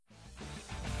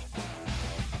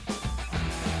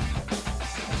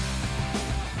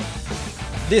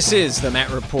This is the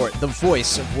Matt Report, the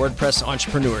voice of WordPress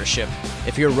entrepreneurship.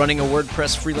 If you're running a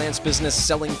WordPress freelance business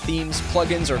selling themes,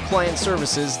 plugins, or client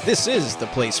services, this is the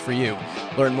place for you.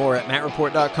 Learn more at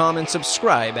mattreport.com and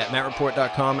subscribe at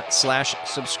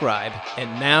mattreport.com/subscribe.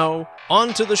 And now,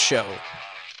 on to the show.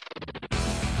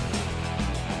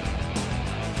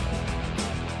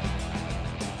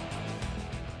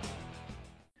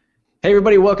 Hey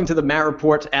everybody, welcome to the Matt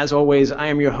Report. As always, I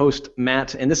am your host,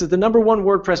 Matt, and this is the #1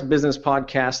 WordPress business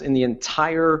podcast in the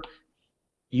entire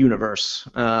universe.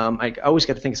 I always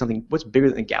got to think of something, what's bigger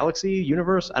than the galaxy,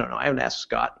 universe? I don't know, I haven't asked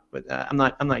Scott, but I'm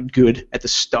not good at the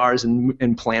stars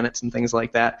and planets and things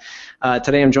like that.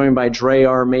 Today I'm joined by Dre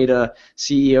Armeda,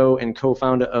 CEO and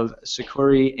co-founder of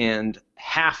Sucuri, and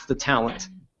half the talent,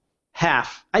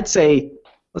 I'd say,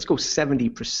 let's go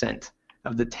 70%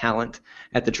 of the talent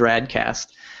at the Dradcast.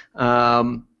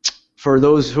 For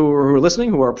those who are listening,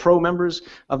 who are pro members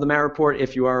of the Matt Report,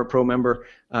 if you are a pro member,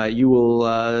 you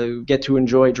will get to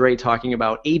enjoy Dre talking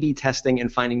about A/B testing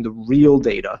and finding the real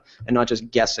data and not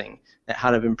just guessing at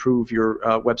how to improve your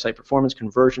website performance,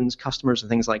 conversions, customers, and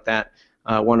things like that.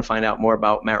 Want to find out more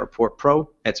about Matt Report Pro?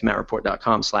 It's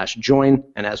mattreport.com/join,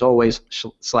 and as always,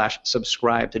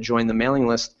 /subscribe to join the mailing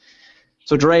list.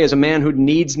 So Dre, as a man who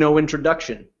needs no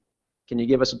introduction, can you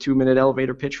give us a 2-minute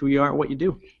elevator pitch who you are and what you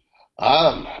do?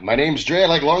 My name's Dre. I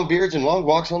like long beards and long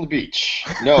walks on the beach.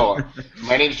 No,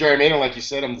 my name's Dre Armeda. Like you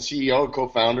said, I'm the CEO and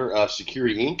co-founder of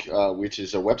Sucuri Inc., which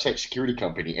is a website security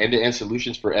company, end-to-end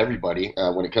solutions for everybody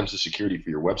when it comes to security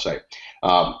for your website.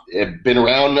 I've been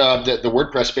around the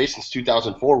WordPress space since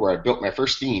 2004, where I built my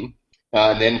first theme,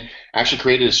 and then actually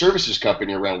created a services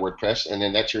company around WordPress, and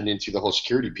then that turned into the whole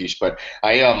security piece. But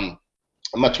I'm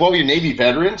a 12-year Navy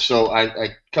veteran, so I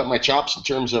cut my chops in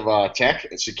terms of tech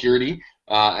and security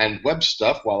and web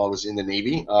stuff while I was in the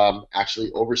Navy,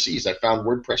 actually overseas. I found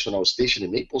WordPress when I was stationed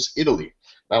in Naples, Italy.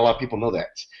 Not a lot of people know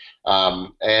that.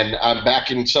 And I'm back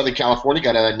in Southern California,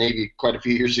 got out of the Navy quite a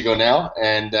few years ago now,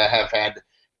 and have had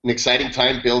an exciting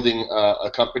time building a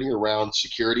company around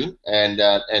security and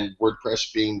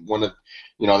WordPress being one of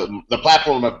the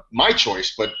platform of my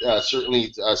choice, but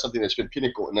certainly something that's been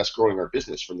pinnacle in us growing our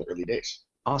business from the early days.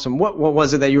 Awesome. What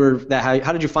was it that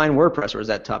how did you find WordPress, or is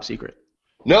that top secret?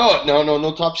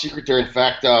 No top secret there. In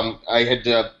fact, I'd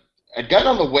gotten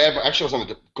on the web. Actually, I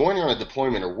was going on a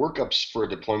deployment or workups for a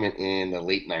deployment in the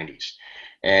late 90s,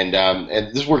 and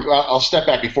this work. I'll step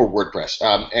back before WordPress,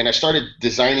 and I started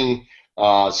designing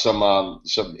some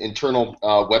internal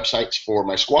websites for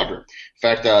my squadron. In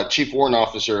fact, Chief Warrant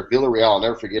Officer of Villarreal, I'll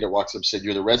never forget it, walks up and said,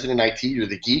 "You're the resident IT, you're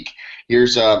the geek.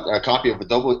 Here's a copy of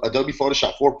Adobe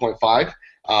Photoshop 4.5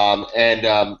 and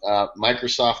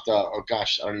Microsoft, oh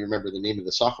gosh, I don't even remember the name of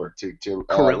the software to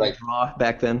Corel Draw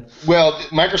back then. Well,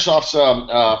 Microsoft's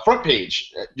front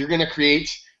page, you're going to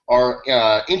create our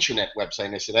intranet website."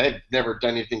 And I said, I had never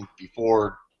done anything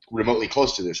before remotely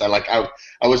close to this. I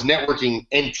was networking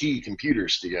NT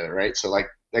computers together, right? So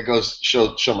that goes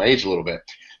show my age a little bit.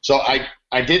 So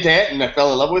I did that, and I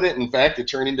fell in love with it. In fact, it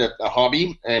turned into a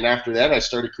hobby, and after that I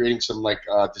started creating some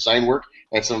design work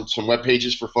and some web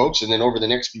pages for folks. And then over the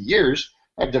next few years,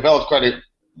 I've developed quite a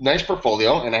nice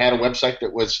portfolio, and I had a website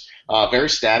that was very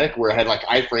static, where I had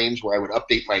iframes where I would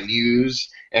update my news,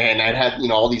 and I'd have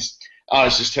all these,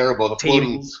 it's just terrible, the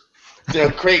floating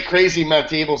crazy amount of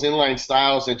tables, inline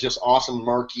styles, and just awesome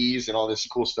marquees and all this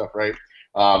cool stuff, right?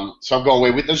 So I'm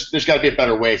going, there's got to be a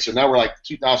better way. So now we're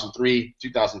 2003,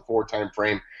 2004 time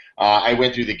frame. I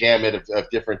went through the gamut of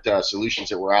different solutions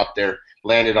that were out there,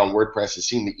 landed on WordPress. It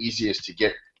seemed the easiest to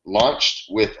get launched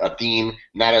with a theme,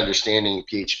 not understanding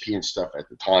PHP and stuff at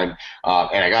the time.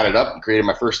 And I got it up and created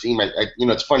my first theme.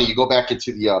 It's funny, you go back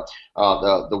into the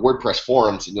WordPress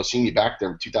forums, and you'll see me back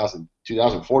there in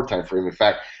 2004 time frame. In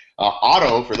fact,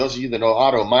 Otto, for those of you that know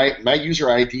Otto, my user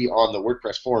ID on the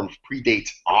WordPress forums predates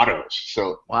Otto's.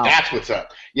 So wow. That's what's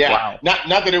up. Yeah, wow.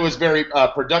 Not that it was very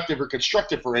productive or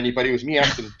constructive for anybody. It was me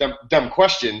asking dumb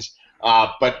questions.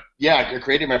 But yeah, I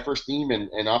created my first theme,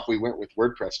 and off we went with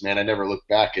WordPress. Man, I never looked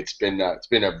back. It's been a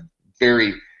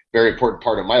very, very important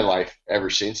part of my life ever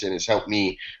since, and it's helped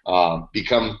me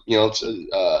become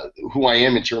who I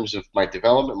am in terms of my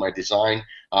development, my design,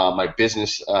 my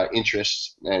business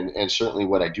interests, and certainly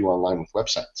what I do online with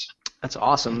websites. That's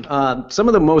awesome. Some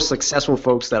of the most successful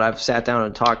folks that I've sat down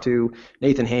and talked to,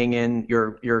 Nathan Hangen,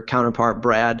 your counterpart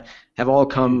Brad, have all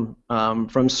come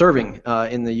from serving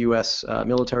in the U.S.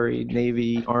 Military,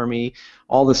 Navy, Army,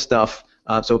 all this stuff.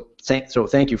 So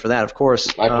thank you for that, of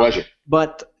course. My pleasure.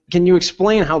 But can you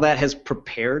explain how that has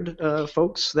prepared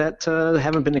folks that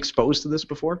haven't been exposed to this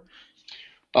before?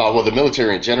 Well, the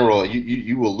military in general,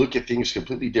 you will look at things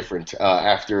completely different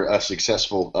after a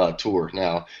successful tour.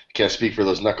 Now, can't speak for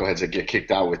those knuckleheads that get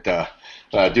kicked out with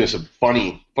doing some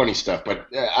funny stuff, but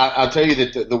I'll tell you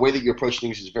that the way that you approach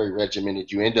things is very regimented.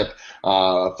 You end up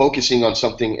focusing on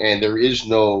something, and there is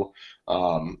no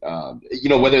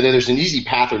whether there's an easy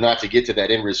path or not to get to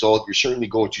that end result, you're certainly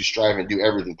going to strive and do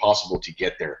everything possible to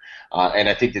get there. And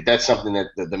I think that that's something that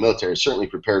the military certainly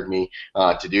prepared me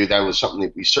to do. That was something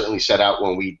that we certainly set out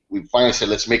when we finally said,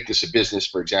 let's make this a business,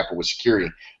 for example, with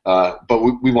security. But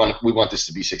we want this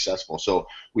to be successful. So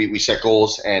we set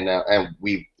goals, and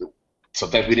we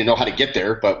sometimes we didn't know how to get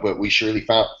there, but we surely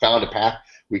found a path.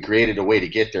 We created a way to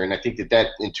get there, and I think that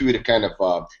intuitive kind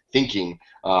of thinking,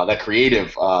 that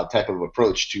creative type of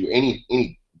approach to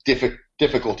any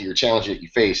difficulty or challenge that you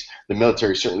face, the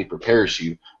military certainly prepares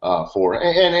you for,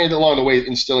 and along the way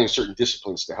instilling certain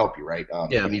disciplines to help you. Right?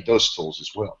 Yeah. You need those tools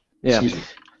as well. Yeah. Excuse me.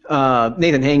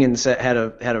 Nathan Hagen had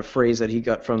a phrase that he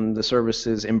got from the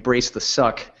services: "Embrace the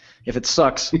suck. If it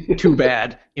sucks, too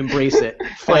bad. Embrace it.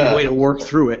 Find a way to work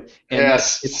through it." And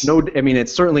yes. it's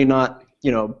certainly not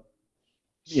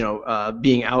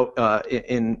being out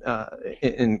in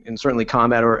certainly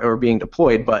combat or being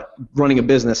deployed, but running a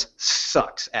business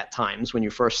sucks at times when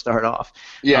you first start off.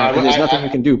 Yeah, and there's nothing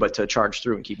you can do but to charge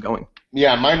through and keep going.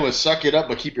 Yeah, mine was suck it up,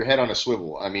 but keep your head on a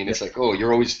swivel. I mean, it's like,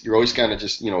 you're always kind of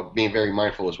just being very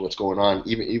mindful of what's going on,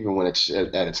 even when it's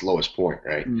at its lowest point,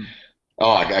 right? Mm.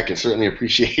 Oh, I can certainly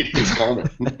appreciate his comment.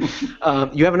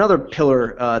 You have another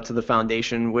pillar to the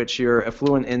foundation, which you're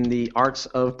affluent in the arts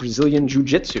of Brazilian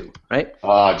Jiu-Jitsu, right?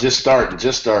 Just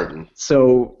starting.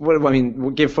 So, we'll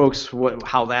give folks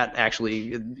how that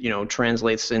actually,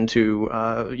 translates into,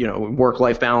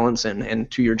 work-life balance and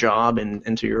to your job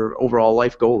and to your overall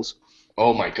life goals.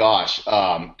 Oh my gosh!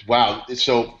 Wow.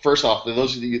 So first off, for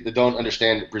those of you that don't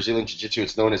understand Brazilian Jiu-Jitsu,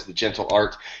 it's known as the gentle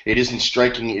art. It isn't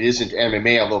striking. It isn't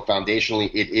MMA, although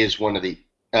foundationally it is one of the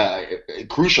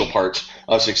crucial parts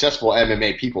of successful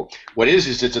MMA people. What it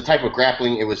is it's a type of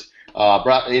grappling. It was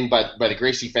brought in by the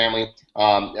Gracie family.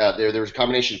 There was a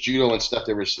combination of judo and stuff.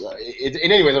 There was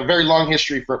anyway, a very long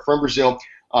history from Brazil.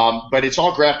 But it's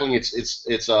all grappling.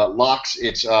 It's locks.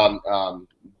 It's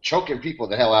choking people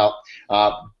the hell out.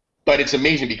 But it's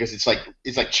amazing because it's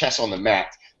like chess on the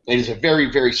mat. It is a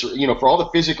very, very, for all the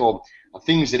physical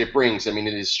things that it brings. I mean,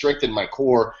 it has strengthened my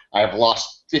core. I have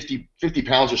lost 50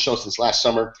 pounds or so since last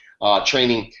summer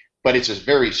training. But it's a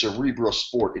very cerebral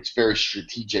sport. It's very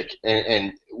strategic,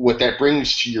 and what that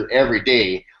brings to your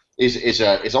everyday is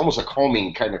almost a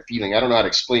calming kind of feeling. I don't know how to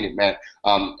explain it, Matt.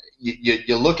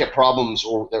 You look at problems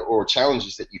or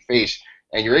challenges that you face,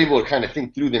 and you're able to kind of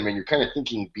think through them, and you're kind of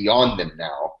thinking beyond them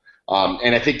now.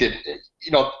 And I think that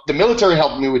the military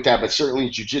helped me with that, but certainly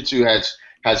jiu-jitsu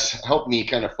has helped me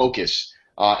kind of focus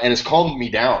and has calmed me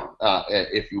down,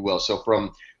 if you will. So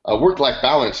from work-life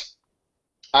balance,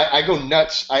 I go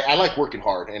nuts. I like working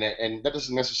hard, and that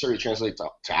doesn't necessarily translate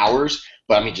to hours,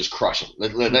 but I mean just crushing.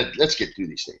 Let's get through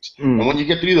these things. And when you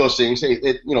get through those things,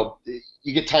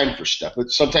 you get time for stuff, but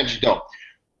sometimes you don't.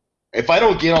 If I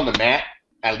don't get on the mat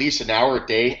at least an hour a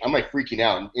day, I'm like freaking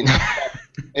out.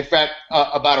 In fact,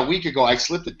 about a week ago, I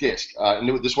slipped a disc.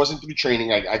 This wasn't through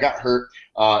training. I got hurt,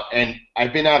 and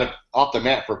I've been off the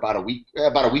mat for about a week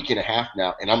and a half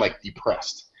now, and I'm like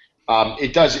depressed.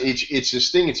 It's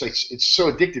this thing. It's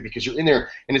so addictive because you're in there,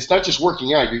 and it's not just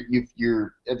working out.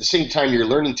 You're at the same time you're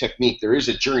learning technique. There is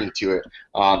a journey to it,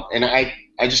 and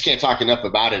I just can't talk enough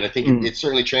about it. I think it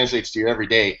certainly translates to your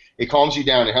everyday. It calms you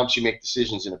down. It helps you make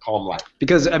decisions in a calm life.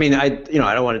 Because I mean, I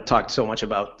don't want to talk so much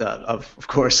about of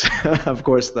course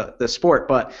the sport,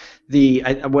 but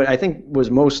what I think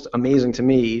was most amazing to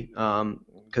me,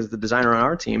 because the designer on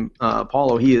our team,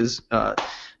 Paulo,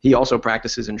 he also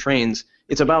practices and trains.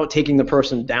 It's about taking the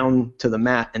person down to the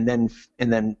mat and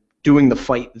then doing the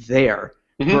fight there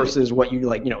versus what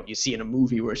you see in a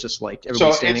movie where it's just like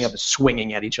everybody standing up and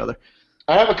swinging at each other.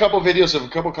 I have a couple videos of a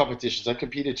couple competitions. I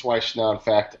competed twice now, in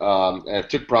fact. I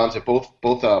took bronze at both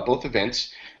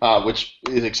events, which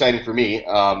is exciting for me.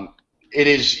 It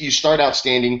is, you start out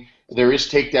standing. There is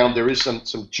takedown. There is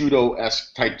some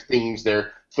judo-esque type things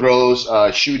there. Throws,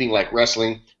 shooting like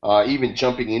wrestling, even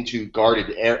jumping into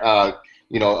guarded air,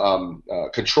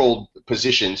 controlled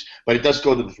positions, but it does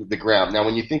go to the ground. Now,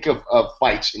 when you think of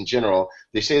fights in general,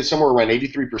 they say that somewhere around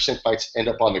 83% fights end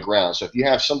up on the ground. So if you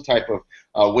have some type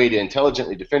of way to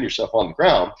intelligently defend yourself on the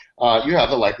ground, you have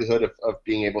the likelihood of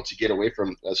being able to get away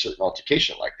from a certain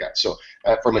altercation like that. So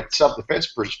from a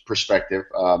self-defense perspective,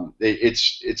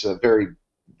 it's a very,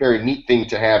 very neat thing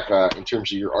to have in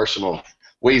terms of your arsenal of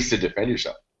ways to defend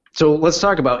yourself. So let's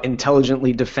talk about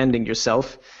intelligently defending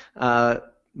yourself.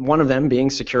 one of them being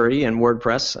security and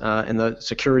WordPress and the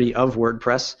security of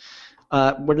WordPress.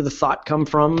 Where did the thought come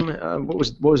from? What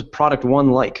was product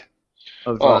one like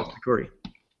of security?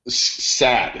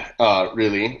 Sad,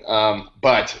 really.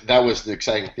 But that was the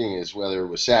exciting thing, is whether it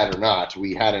was sad or not,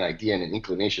 we had an idea and an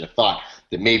inclination, a thought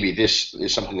that maybe this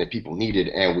is something that people needed,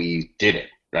 and we did it.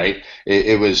 Right?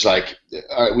 It was like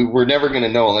we're never going to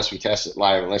know unless we test it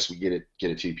live, unless we get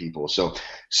it to people. So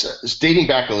dating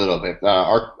back a little bit,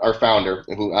 our founder,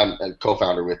 who I'm a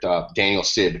co-founder with, Daniel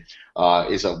Sid,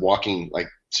 is a walking like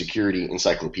security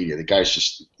encyclopedia. The guy's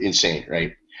just insane,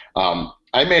 right?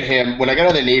 I met him when I got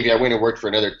out of the Navy. I went and worked for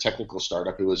another technical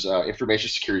startup. It was an information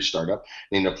security startup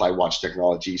named Applied Watch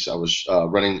Technologies. I was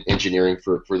running engineering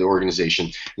for the organization.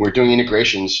 We were doing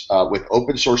integrations with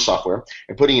open source software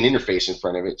and putting an interface in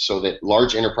front of it so that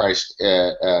large enterprise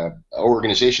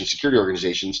organizations, security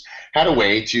organizations, had a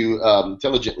way to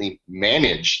intelligently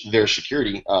manage their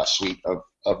security suite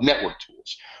of network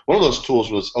tools. One of those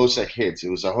tools was OSEC HIDS. It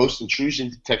was a host intrusion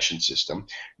detection system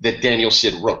that Daniel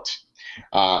Sid wrote.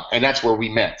 And that's where we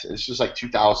met. This was like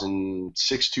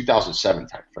 2006, 2007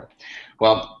 time frame.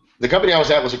 Well, the company I was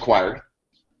at was acquired,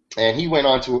 and he went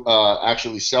on to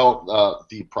actually sell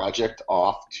the project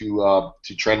off to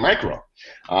Trend Micro.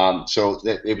 So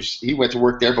that he went to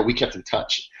work there, but we kept in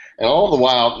touch. And all the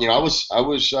while, I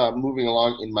was moving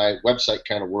along in my website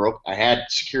kind of world. I had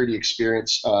security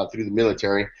experience through the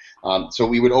military. So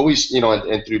we would always,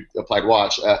 and through Applied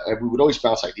Watch, we would always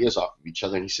bounce ideas off of each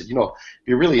other. And he said, it'd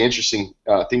be a really interesting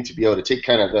thing to be able to take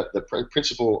kind of the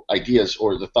principal ideas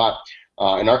or the thought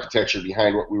and architecture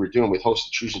behind what we were doing with host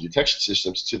intrusion detection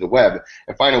systems to the web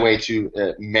and find a way to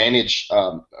manage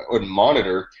or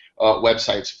monitor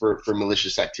websites for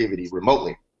malicious activity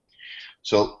remotely.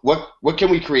 So what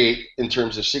can we create in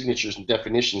terms of signatures and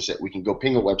definitions that we can go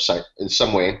ping a website in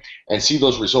some way and see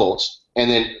those results, and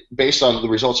then based on the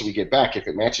results that we get back, if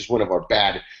it matches one of our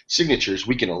bad signatures,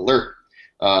 we can alert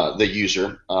the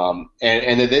user, and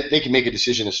then they can make a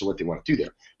decision as to what they want to do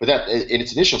there. But that, in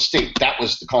its initial state, that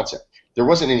was the concept. There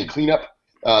wasn't any cleanup.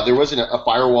 There wasn't a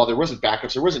firewall. There wasn't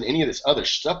backups. There wasn't any of this other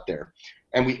stuff there.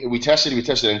 And we tested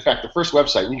it. In fact, the first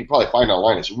website, you can probably find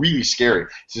online, is really scary.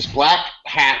 It's this black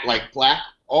hat, like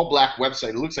all black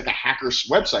website. It looks like a hacker's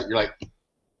website. You're like,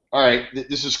 all right,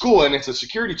 this is cool, and it's a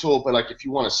security tool, but like if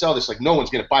you want to sell this, like no one's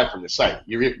going to buy from this site.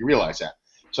 You realize that.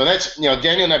 So that's,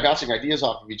 Daniel and I bouncing ideas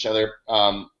off of each other.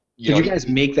 Did you guys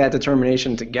make that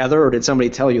determination together, or did somebody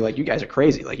tell you, like, you guys are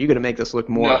crazy, like, you got to make this look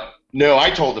more? No, I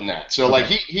told him that. So, okay. Like,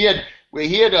 he had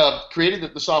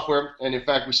created the software, and in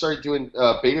fact, we started doing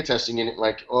beta testing in it,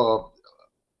 like,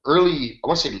 early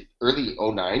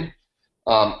 09.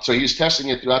 So he was testing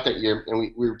it throughout that year, and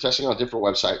we were testing on different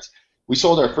websites. We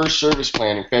sold our first service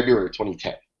plan in February of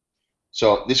 2010.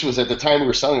 So this was at the time we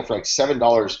were selling it for like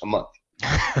 $7 a month.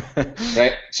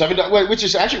 Right, $7, which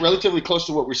is actually relatively close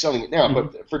to what we're selling it now,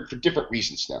 but for different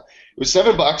reasons now. It was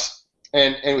 $7,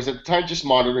 and it was at the time just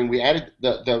monitoring. We added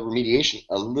the remediation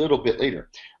a little bit later,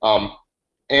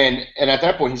 and at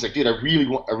that point he's like, dude, I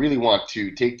really want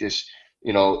to take this,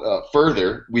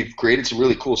 further. We've created some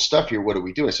really cool stuff here. What do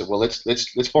we do? I said, well, let's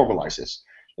formalize this.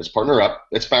 Let's partner up.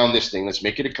 Let's found this thing. Let's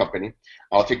make it a company.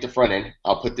 I'll take the front end.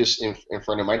 I'll put this in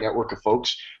front of my network of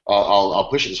folks. I'll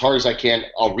push it as hard as I can.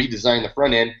 I'll redesign the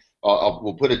front end.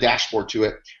 We'll put a dashboard to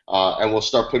it, and we'll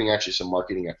start putting actually some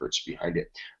marketing efforts behind it.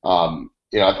 All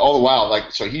the while,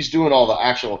 so he's doing all the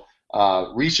actual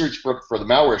research for the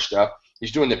malware stuff.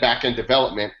 He's doing the back-end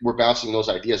development. We're bouncing those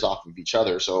ideas off of each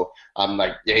other. So I'm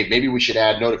like, hey, maybe we should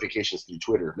add notifications through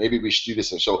Twitter. Maybe we should do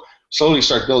this. And so slowly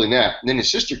start building that. And then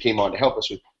his sister came on to help us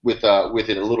with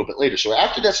it a little bit later. So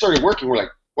after that started working, we're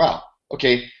like, wow,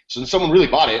 okay. So then someone really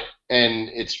bought it, and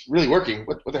it's really working.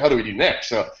 What the hell do we do next?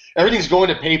 So everything's going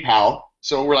to PayPal.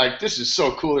 So we're like, this is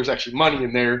so cool. There's actually money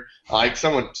in there. Like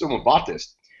someone bought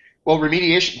this. Well,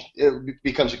 remediation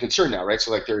becomes a concern now, right?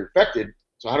 So like they're infected.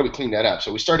 So how do we clean that up?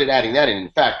 So we started adding that in.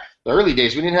 In fact, the early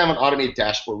days, we didn't have an automated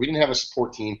dashboard. We didn't have a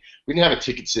support team. We didn't have a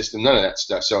ticket system, none of that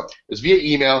stuff. So it was via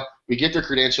email. We'd get their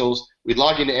credentials. We'd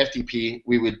log into FTP.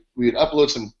 We would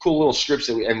upload some cool little scripts,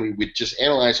 and we would just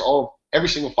analyze every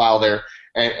single file there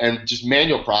and just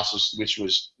manual process, which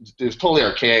was totally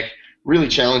archaic, really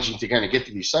challenging to kind of get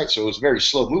to these sites. So it was very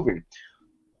slow moving.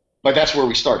 But that's where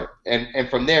we started. And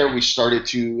from there, we started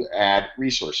to add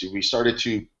resources. We started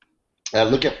to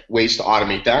look at ways to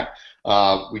automate that.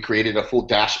 We created a full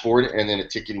dashboard and then a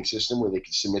ticketing system where they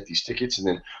could submit these tickets, and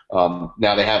then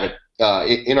now they have it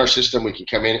in our system. We can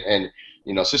come in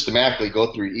and systematically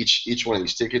go through each one of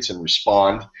these tickets and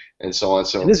respond and so on.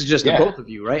 So and this is just the both of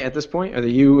you, right? At this point, or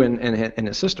the you and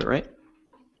his sister, right?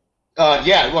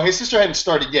 Yeah. Well, his sister hadn't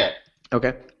started yet.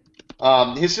 Okay.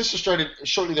 His sister started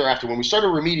shortly thereafter. When we started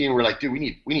remediating, we're like, dude,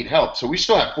 we need help. So we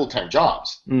still have full-time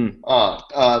jobs. Mm.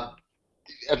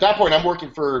 At that point, I'm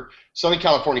working for Southern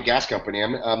California Gas Company.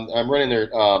 I'm running their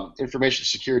information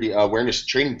security awareness and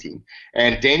training team,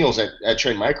 and Daniel's at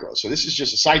Trend Micro. So this is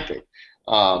just a side thing.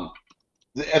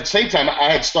 At the same time,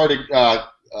 I had started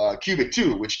Cubic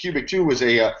 2, which Cubic 2 was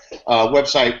a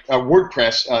website, a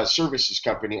WordPress services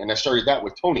company, and I started that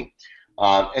with Tony.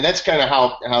 And that's kind of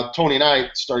how Tony and I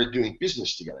started doing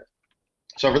business together.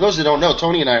 So for those that don't know,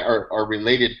 Tony and I are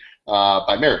related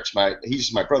by marriage.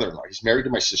 He's my brother-in-law. He's married to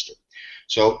my sister.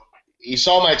 So he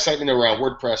saw my excitement around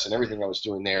WordPress and everything I was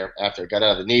doing there after I got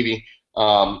out of the Navy.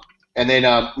 And then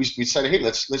we decided, hey,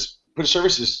 let's put a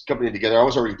services company together. I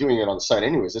was already doing it on the side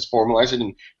anyways. Let's formalize it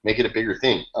and make it a bigger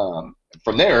thing.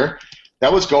 From there,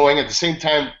 that was going. At the same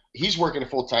time, he's working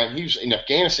full-time. He was in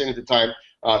Afghanistan at the time,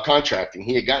 contracting.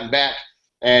 He had gotten back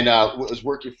and was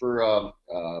working for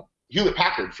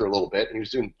Hewlett-Packard for a little bit, and he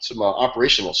was doing some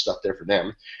operational stuff there for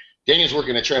them. Daniel's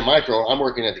working at Trend Micro. I'm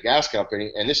working at the gas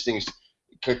company, and this thing's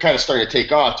kind of starting to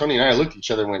take off. Tony and I looked at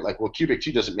each other and went like, well, Cubic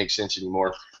 2 doesn't make sense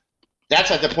anymore. That's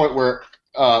at the point where,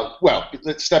 well,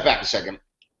 let's step back a second.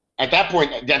 At that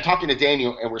point, I'm talking to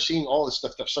Daniel, and we're seeing all this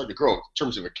stuff starting to grow in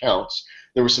terms of accounts.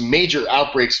 There were some major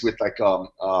outbreaks with like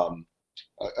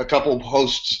a couple of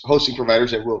hosting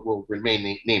providers that will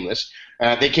remain nameless.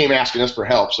 They came asking us for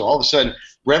help. So all of a sudden,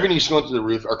 revenue's going through the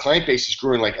roof. Our client base is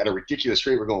growing like at a ridiculous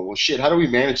rate. We're going, well, shit, how do we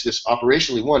manage this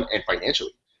operationally, one, and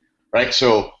financially, right?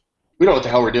 So we don't know what the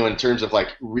hell we're doing in terms of like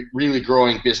really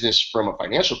growing business from a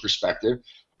financial perspective.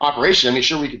 Operation, I mean,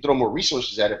 sure, we could throw more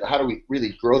resources at it, but how do we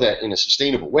really grow that in a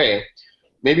sustainable way?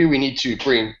 Maybe we need to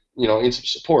bring, in some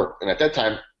support. And at that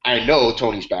time, I know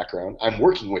Tony's background. I'm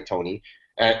working with Tony,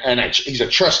 and he's a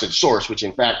trusted source, which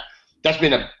in fact, that's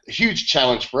been a huge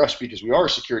challenge for us because we are a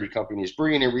security company, is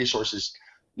bringing in resources.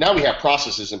 Now we have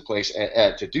processes in place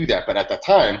to do that. But at that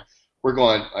time, we're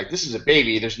going, like, this is a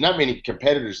baby. There's not many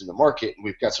competitors in the market, and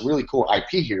we've got some really cool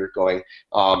IP here going.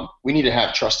 We need to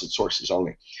have trusted sources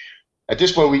only. At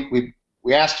this point,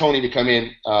 we asked Tony to come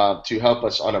in to help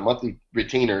us on a monthly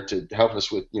retainer to help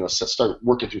us with, start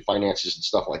working through finances and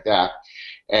stuff like that.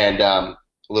 And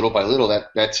little by little,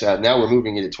 that's now we're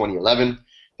moving into 2011.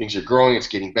 Things are growing. It's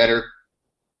getting better.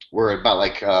 We're about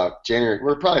like January.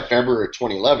 We're probably February of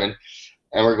 2011,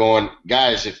 and we're going,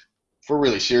 guys, if we're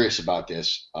really serious about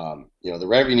this, the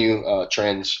revenue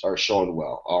trends are showing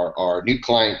well. Our new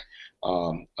client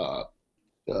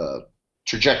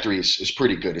trajectory is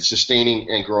pretty good. It's sustaining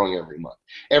and growing every month.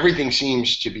 Everything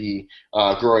seems to be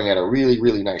growing at a really,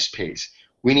 really nice pace.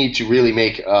 We need to really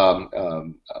make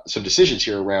some decisions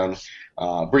here around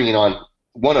bringing on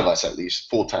one of us at least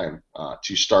full time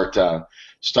to start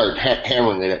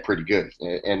hammering it at pretty good.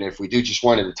 And if we do just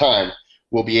one at a time,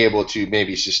 we'll be able to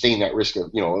maybe sustain that risk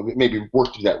of, maybe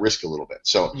work through that risk a little bit.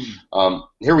 So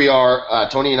here we are.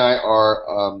 Tony and I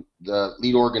are the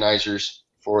lead organizers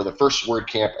for the first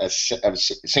WordCamp at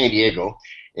San Diego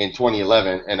in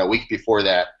 2011, and a week before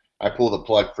that, I pulled the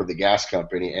plug for the gas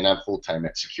company, and I'm full-time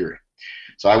at Security.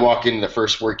 So I walk into the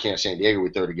first WordCamp San Diego, we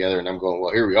throw together, and I'm going,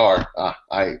 well, here we are.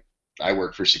 I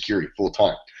work for Security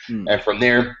full-time. And from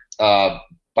there,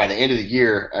 by the end of the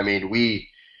year, I mean,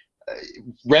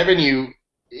 revenue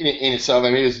in itself,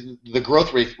 I mean, the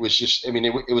growth rate was just, I mean,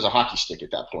 it was a hockey stick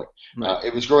at that point. Right.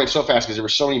 It was growing so fast because there were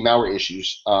so many malware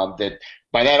issues that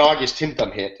by that August,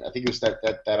 TimThumb hit. I think it was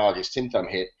that August, TimThumb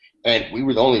hit, and we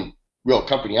were the only real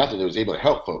company out there that was able to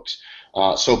help folks.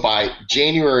 So by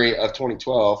January of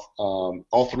 2012,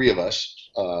 all three of us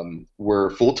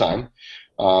were full-time.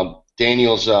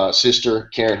 Daniel's sister,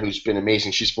 Karen, who's been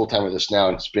amazing, she's full-time with us now,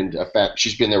 and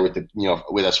she's been there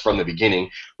with us from the beginning,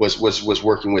 was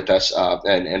working with us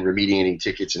and remediating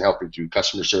tickets and helping through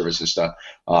customer service and stuff.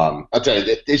 I'll tell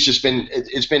you,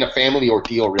 it's been a family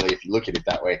ordeal, really, if you look at it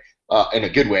that way, in a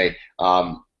good way,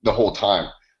 the whole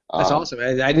time. That's awesome.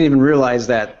 I didn't even realize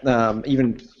that.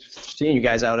 Even seeing you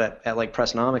guys out at like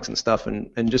Pressnomics and stuff,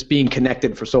 and just being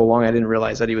connected for so long, I didn't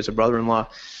realize that he was a brother-in-law.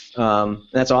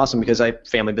 That's awesome because I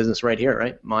family business right here,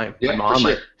 right? My mom,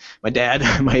 sure. my dad,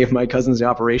 my cousins, the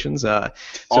operations. So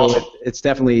awesome. It's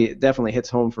definitely hits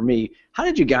home for me. How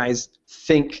did you guys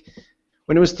think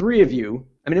when it was three of you?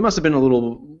 I mean, it must have been a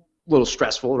little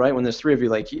stressful, right? When there's three of you,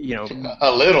 like,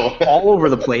 a little all over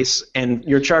the place, and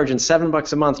you're charging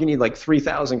 $7 a month. You need like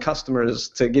 3,000 customers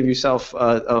to give yourself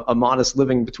a modest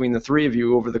living between the three of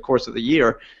you over the course of the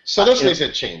year. So those things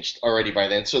had changed already by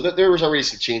then. So there was already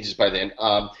some changes by then.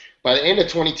 By the end of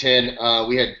 2010,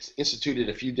 we had instituted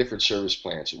a few different service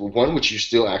plans. One which you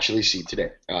still actually see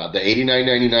today. The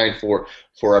 $89.99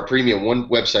 for our premium one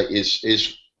website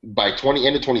is by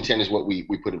end of 2010 is what we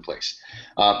put in place.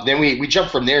 Then we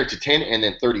jumped from there to 10 and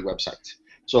then 30 websites.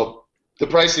 So the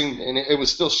pricing, and it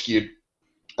was still skewed,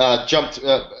 jumped.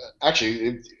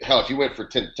 Actually, hell, if you went for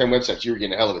 10 websites, you were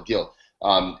getting a hell of a deal.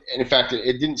 And in fact,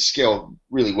 it didn't scale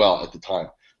really well at the time.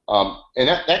 And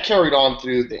that carried on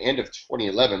through the end of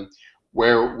 2011,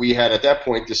 where we had at that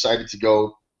point decided to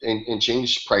go and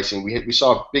change pricing. We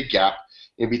saw a big gap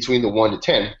in between the 1 to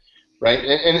 10, right?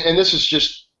 And this is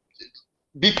just,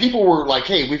 people were like,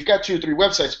 hey, we've got 2 or 3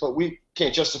 websites, but we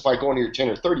can't justify going to your 10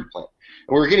 or 30 plan.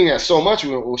 And we were getting that so much,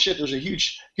 we went, well, shit, there's a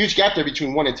huge gap there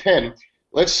between 1 and 10.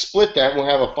 Let's split that. We'll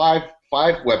have a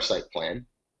five website plan,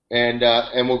 and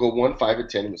we'll go 1, 5, and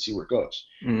 10, and we'll see where it goes.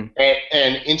 Mm.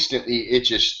 And instantly, it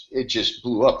just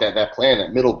blew up. That plan,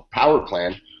 that middle power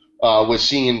plan, was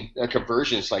seeing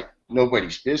conversions like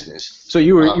nobody's business. So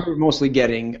you were mostly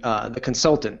getting the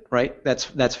consultant, right?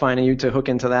 That's finding you to hook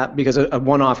into that, because a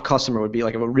one-off customer would be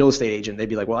like a real estate agent. They'd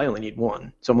be like, well, I only need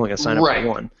one, so I'm only going to sign up for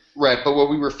one. Right, but what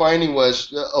we were finding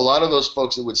was a lot of those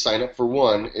folks that would sign up for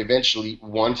one eventually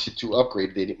wanted to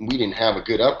upgrade. We didn't have a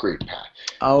good upgrade path.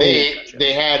 Oh,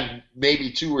 they had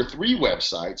maybe 2 or 3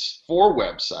 websites, 4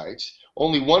 websites.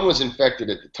 Only one was infected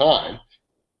at the time.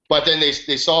 But then they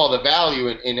saw the value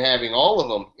in having all of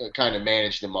them kind of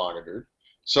managed and monitored,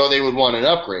 so they would want an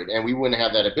upgrade, and we wouldn't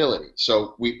have that ability.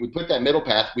 So we put that middle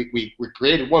path. We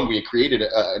created one. We created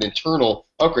an internal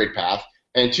upgrade path,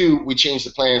 and 2, we changed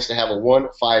the plans to have a 1,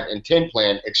 5, and 10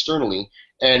 plan externally,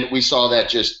 and we saw that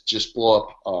just blow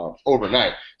up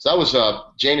overnight. So that was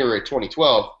January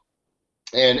 2012.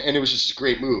 And it was just a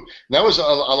great move. And that was a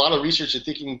lot of research and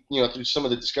thinking, through some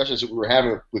of the discussions that we were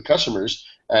having with customers.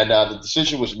 And the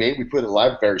decision was made. We put it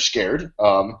live, very scared,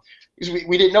 because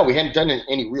we didn't know. We hadn't done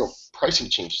any real pricing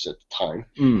changes at the time,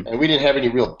 and we didn't have any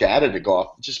real data to go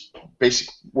off. Just basic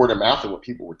word of mouth of what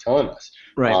people were telling us.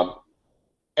 Right.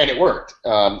 And it worked.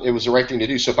 It was the right thing to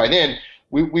do. So by then,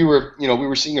 we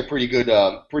were seeing a pretty good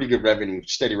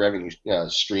steady revenue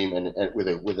stream, and with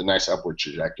a nice upward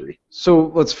trajectory.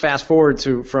 So let's fast forward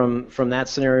to from that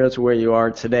scenario to where you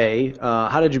are today.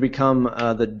 How did you become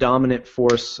the dominant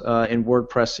force in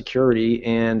WordPress security,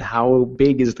 and how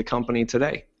big is the company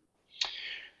today?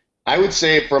 I would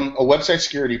say, from a website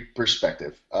security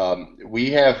perspective,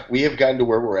 we have gotten to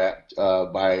where we're at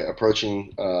by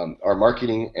approaching our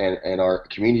marketing and our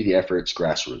community efforts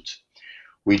grassroots.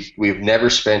 We've never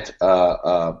spent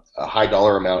a high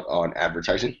dollar amount on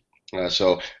advertising,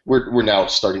 so we're now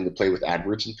starting to play with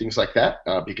AdWords and things like that,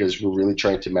 because we're really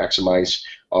trying to maximize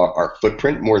our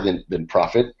footprint more than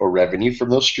profit or revenue from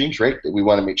those streams, right? We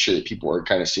want to make sure that people are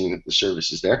kind of seeing that the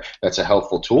service is there. That's a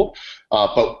helpful tool.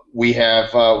 But we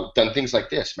have done things like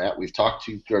this, Matt. We've talked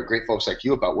to great folks like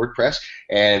you about WordPress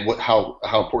and how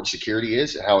important security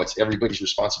is, and how it's everybody's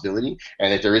responsibility,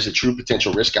 and that there is a true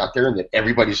potential risk out there, and that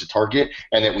everybody's a target,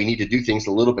 and that we need to do things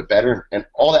a little bit better, and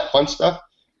all that fun stuff,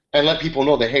 and let people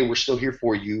know that, hey, we're still here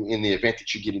for you in the event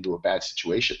that you get into a bad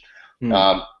situation.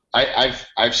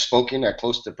 I've spoken at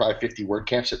close to probably 50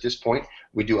 WordCamps at this point.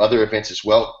 We do other events as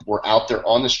well. We're out there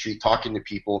on the street talking to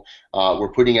people.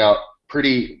 We're putting out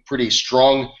pretty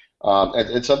strong,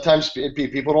 and sometimes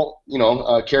people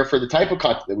don't care for the type of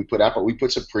content that we put out, but we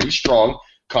put some pretty strong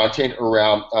content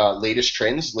around latest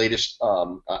trends, latest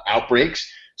outbreaks,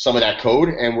 some of that code,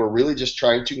 and we're really just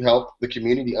trying to help the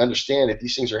community understand that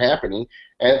these things are happening,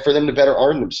 and for them to better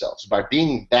arm themselves. By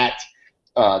being that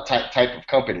type of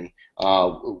company,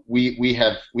 we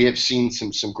have seen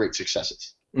some great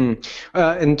successes.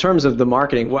 In terms of the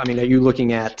marketing, are you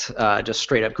looking at just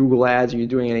straight up Google ads? Are you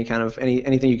doing any kind of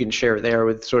anything you can share there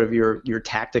with sort of your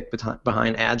tactic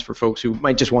behind ads for folks who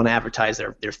might just want to advertise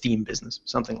their theme business,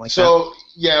 something like that? So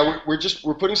yeah,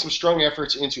 we're putting some strong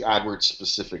efforts into AdWords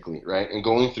specifically, right? And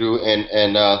going through and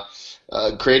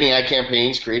creating ad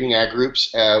campaigns, creating ad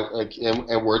groups,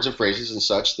 and words and phrases and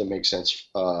such that make sense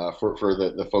for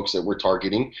the folks that we're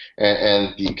targeting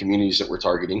and the communities that we're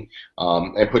targeting,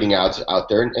 and putting ads out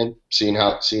there and seeing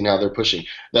how they're pushing.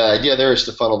 The idea there is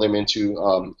to funnel them into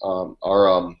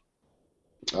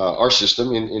our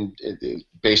system in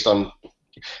based on.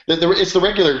 It's the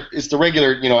regular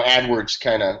AdWords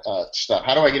kind of stuff.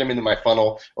 How do I get them into my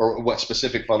funnel, or what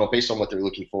specific funnel based on what they're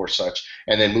looking for, such,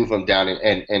 and then move them down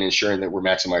and ensuring that we're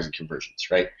maximizing conversions,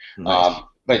 right? Nice.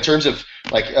 But in terms of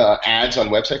like ads on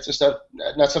websites and stuff,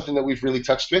 not something that we've really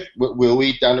touched with. Will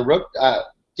we down the road?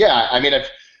 Yeah,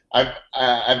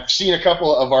 I've seen a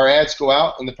couple of our ads go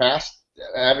out in the past.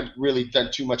 I haven't really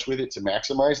done too much with it to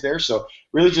maximize there, so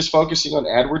really just focusing on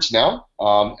AdWords now,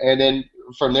 and then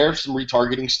from there some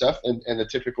retargeting stuff and the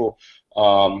typical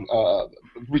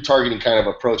retargeting kind of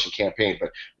approach and campaign. But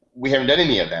we haven't done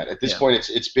any of that. At this Yeah. point,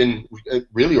 it's been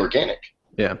really organic.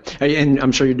 Yeah, and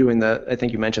I'm sure you're doing I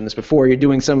think you mentioned this before. You're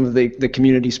doing some of the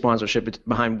community sponsorship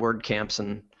behind WordCamps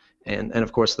and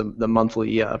of course the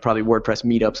monthly probably WordPress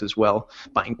meetups as well,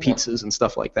 buying pizzas and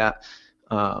stuff like that.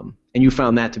 And you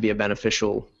found that to be a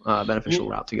beneficial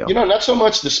route to go. Not so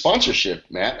much the sponsorship,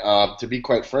 Matt. To be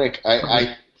quite frank,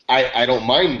 I don't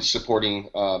mind supporting.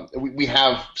 We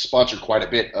have sponsored quite a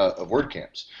bit of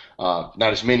WordCamps,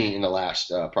 not as many in the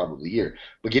last probably year.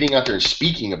 But getting out there and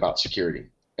speaking about security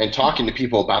and talking to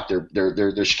people about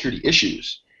their security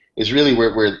issues is really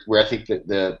where I think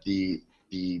that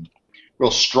the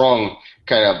real strong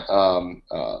kind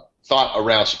of thought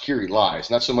around security lies.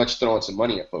 Not so much throwing some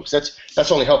money at folks.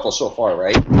 That's only helpful so far,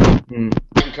 right? Mm.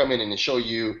 I can come in and show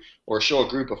you or show a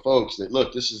group of folks that,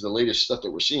 look, this is the latest stuff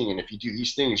that we're seeing, and if you do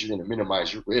these things, you're going to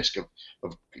minimize your risk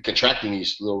of contracting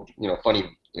these little,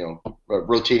 funny,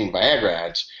 rotating Viagra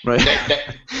ads. Right.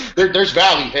 There's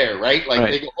value there, right? Like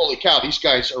right. They go, holy cow, these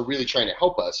guys are really trying to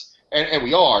help us, and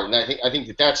we are, and I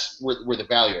think that's where the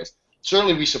value is.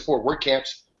 Certainly, we support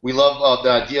WordCamps. We love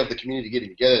the idea of the community getting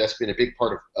together. That's been a big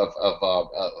part of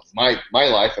my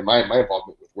life and my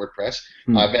involvement with WordPress.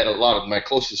 I've met a lot of my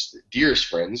closest, dearest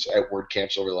friends at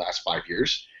WordCamps over the last 5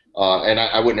 years, and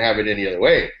I wouldn't have it any other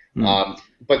way.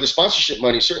 But the sponsorship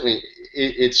money, certainly,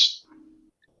 it's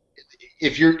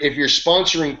if you're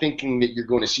sponsoring thinking that you're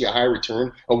going to see a high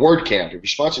return, a WordCamp. If you're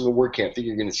sponsoring a WordCamp thinking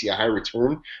you're going to see a high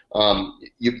return,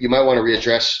 you might want to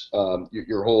readdress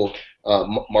your whole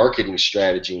marketing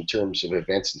strategy in terms of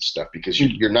events and stuff, because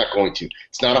you're not going to.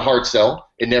 It's not a hard sell.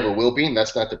 It never will be, and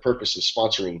that's not the purpose of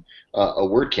sponsoring a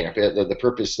WordCamp. The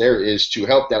purpose there is to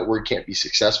help that WordCamp be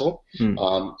successful,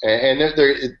 and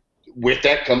with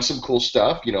that comes some cool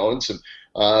stuff, and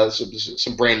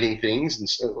some branding things, and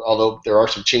so, although there are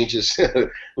some changes,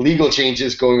 legal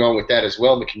changes going on with that as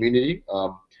well in the community,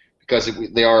 because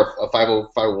they are a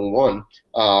 501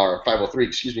 or 503,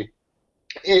 excuse me.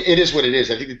 It is what it is.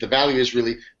 I think that the value is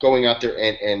really going out there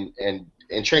and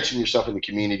entrenching yourself in the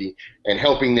community and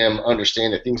helping them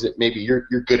understand the things that maybe you're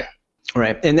good at.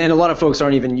 Right, and a lot of folks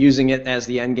aren't even using it as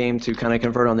the end game to kind of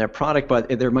convert on their product, but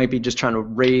they might be just trying to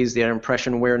raise their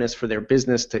impression awareness for their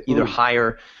business to either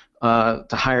hire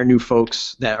new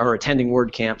folks that are attending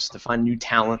WordCamps, to find new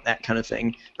talent, that kind of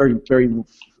thing. Very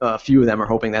few of them are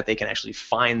hoping that they can actually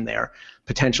find their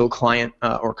potential client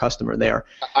or customer there.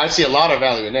 I see a lot of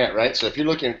value in that, right? So if you're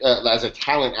looking as a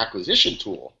talent acquisition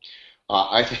tool,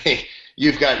 I think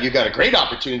you've got a great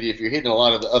opportunity if you're hitting a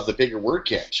lot of the bigger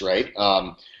WordCamps, right?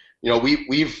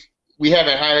 We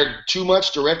haven't hired too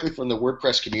much directly from the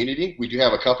WordPress community. We do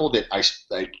have a couple that I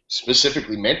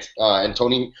specifically met, and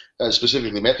Tony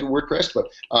specifically met through WordPress. But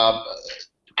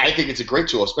I think it's a great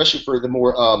tool, especially for the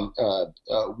more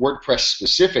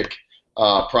WordPress-specific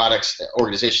products,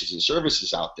 organizations, and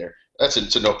services out there.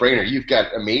 It's a no-brainer. You've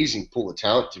got amazing pool of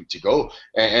talent to go,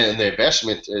 and the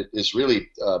investment is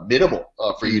really minimal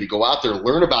for you to go out there,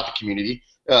 learn about the community,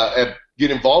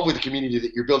 get involved with the community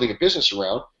that you're building a business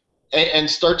around, and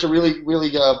start to really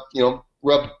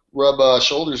rub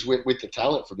shoulders with the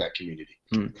talent from that community.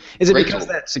 Is it because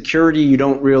that security, it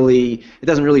doesn't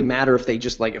really matter if they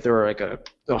just if they're like a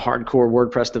hardcore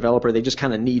WordPress developer, they just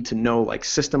kind of need to know like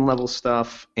system level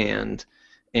stuff and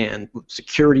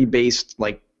security based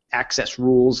access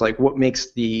rules? What's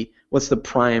the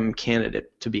prime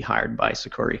candidate to be hired by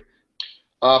Sucuri?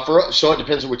 So it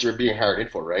depends on what you're being hired in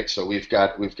for, right? So we've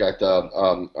got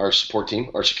our support team,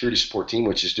 our security support team,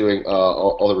 which is doing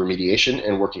all the remediation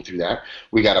and working through that.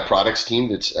 We got a products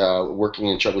team that's working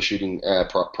and troubleshooting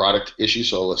product issues.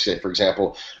 So let's say, for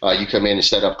example, you come in and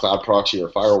set up Cloud Proxy or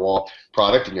Firewall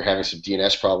product, and you're having some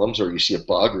DNS problems, or you see a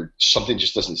bug, or something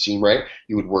just doesn't seem right.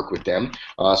 You would work with them.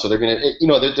 So they're gonna,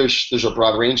 there's a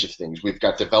broad range of things. We've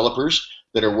got developers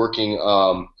that are working.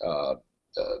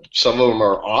 Some of them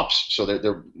are ops, so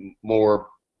they're more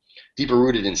deeper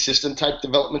rooted in system type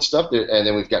development stuff. And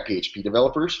then we've got PHP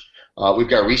developers. We've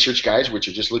got research guys, which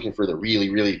are just looking for the really,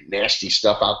 really nasty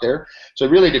stuff out there. So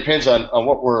it really depends on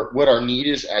what our need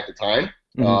is at the time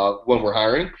when we're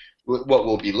hiring, what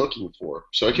we'll be looking for.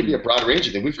 So it can be a broad range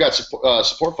of things. We've got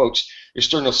support folks,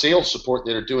 external sales support,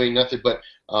 that are doing nothing but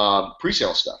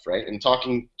pre-sale stuff, right? And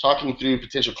talking through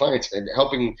potential clients and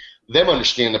helping them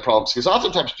understand the problems. Because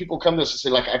oftentimes people come to us and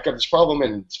say, I've got this problem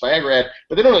and it's Viagra ad,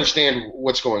 but they don't understand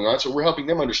what's going on. So we're helping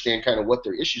them understand kind of what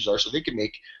their issues are, so they can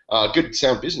make good,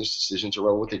 sound business decisions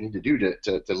around what they need to do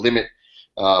to limit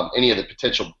any of the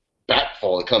potential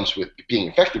batfall that comes with being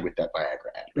infected with that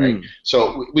Viagra ad, right?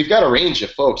 So we've got a range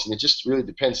of folks, and it just really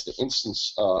depends the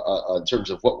instance in terms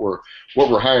of what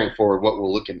we're hiring for and what we're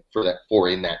looking for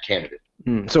in that candidate.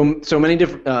 So many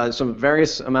different, some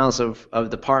various amounts of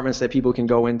departments that people can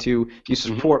go into. You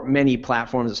support many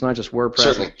platforms. It's not just WordPress.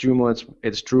 Certainly. It's Joomla.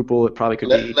 It's Drupal. It probably could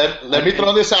be. Let me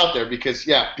throw this out there because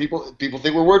people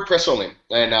think we're WordPress only,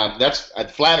 and that's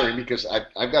flattering because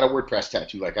I've got a WordPress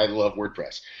tattoo. Like I love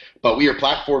WordPress, but we are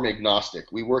platform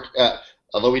agnostic. We work,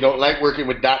 although we don't like working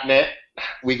with .NET,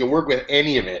 we can work with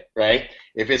any of it, right?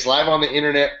 If it's live on the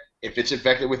internet, if it's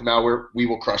infected with malware, we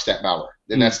will crush that malware.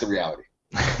 Then that's the reality.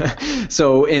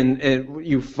 So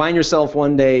you find yourself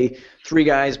one day, 3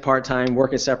 guys part-time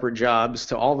working separate jobs,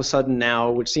 to all of a sudden now,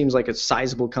 which seems like a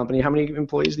sizable company. How many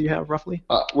employees do you have roughly?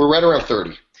 We're right around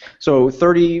 30. So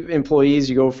 30 employees,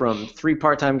 you go from 3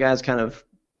 part-time guys, kind of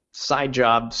side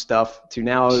job stuff, to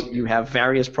now you have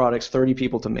various products, 30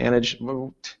 people to manage.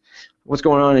 What's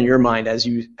going on in your mind as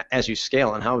you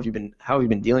scale, and how have you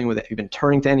been dealing with it? Have you been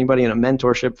turning to anybody in a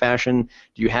mentorship fashion?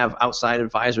 Do you have outside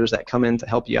advisors that come in to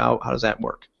help you out? How does that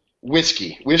work?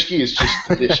 Whiskey is just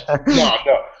the dish.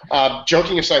 No.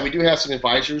 Joking aside, we do have some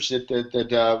advisors that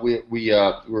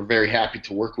we're very happy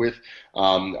to work with. A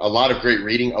lot of great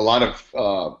reading, a lot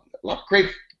of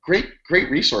great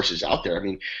resources out there. I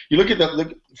mean, you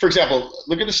for example,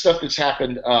 look at the stuff that's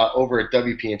happened over at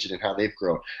WP Engine and how they've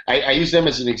grown. I use them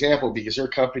as an example because they're a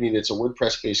company that's a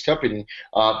WordPress-based company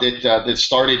that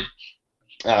started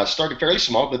fairly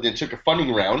small, but then took a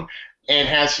funding round and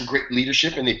has some great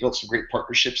leadership, and they've built some great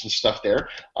partnerships and stuff there.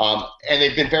 And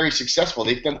they've been very successful.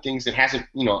 They've done things that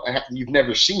you've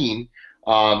never seen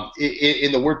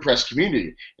in the WordPress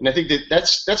community. And I think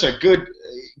that's a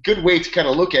good way to kind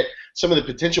of look at some of the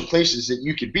potential places that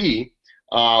you could be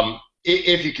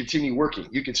if you continue working.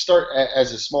 You could start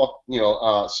as a small,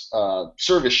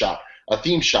 service shop, a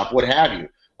theme shop, what have you.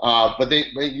 But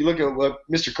you look at what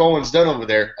Mr. Cohen's done over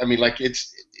there. I mean, like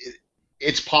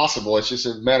it's possible. It's just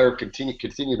a matter of continue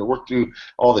to work through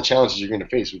all the challenges you're going to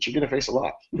face, which you're going to face a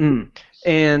lot.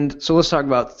 And so let's talk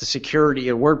about the security,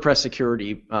 a WordPress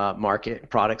security market,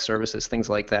 product, services, things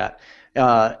like that.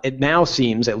 It now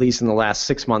seems, at least in the last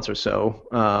 6 months or so,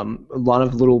 a lot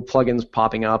of little plugins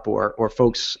popping up, or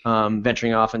folks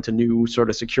venturing off into new sort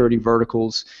of security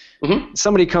verticals.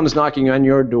 Somebody comes knocking on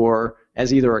your door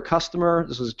as either a customer.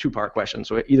 This was a 2-part question.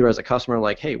 So either as a customer,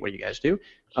 like, hey, what do you guys do?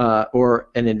 Or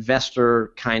an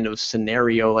investor kind of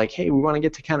scenario, like, hey, we want to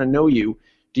get to kind of know you.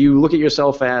 Do you look at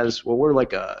yourself as, well, we're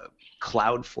like a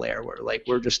Cloudflare,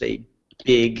 we're just a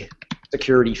big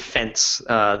security fence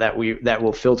that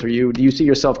will filter you? Do you see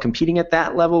yourself competing at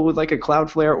that level with like a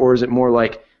Cloudflare, or is it more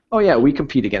like, oh yeah, we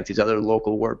compete against these other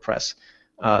local WordPress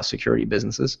security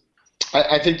businesses?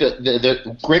 I think that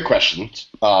the great questions.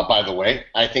 By the way,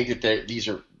 I think that these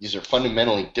are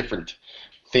fundamentally different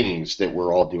things that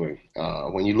we're all doing.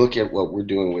 When you look at what we're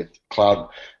doing with Cloud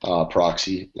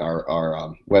Proxy,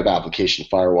 our web application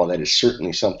firewall, that is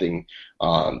certainly something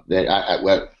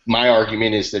that my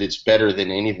argument is that it's better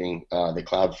than anything that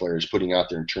Cloudflare is putting out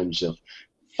there in terms of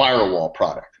firewall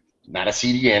product. Not a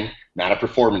CDN, not a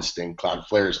performance thing.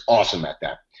 Cloudflare is awesome at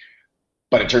that.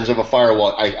 But in terms of a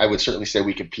firewall, I would certainly say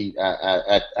we compete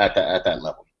at that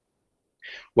level.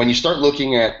 When you start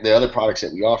looking at the other products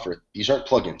that we offer, these aren't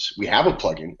plugins. We have a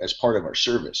plugin as part of our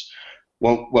service.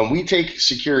 When we take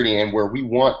security, and where we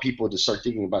want people to start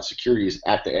thinking about security is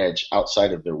at the edge,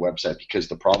 outside of their website, because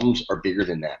the problems are bigger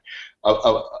than that.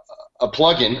 A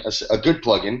plugin, a good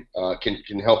plugin,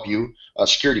 can help you. A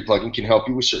security plugin can help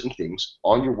you with certain things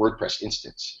on your WordPress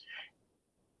instance.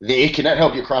 It cannot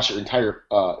help you across your entire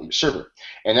server.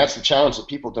 And that's the challenge that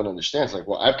people don't understand. It's like,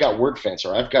 well, I've got WordFence,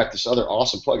 or I've got this other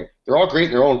awesome plugin. They're all great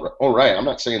in their own right. I'm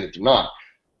not saying that they're not.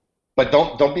 But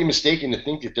don't be mistaken to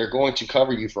think that they're going to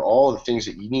cover you for all the things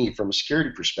that you need from a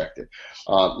security perspective.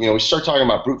 We start talking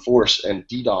about brute force and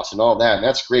DDoS and all that, and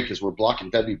that's great because we're blocking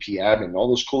WP admin and all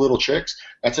those cool little tricks.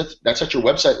 That's at your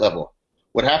website level.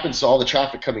 What happens to all the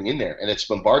traffic coming in there, and it's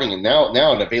bombarding, and now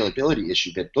an availability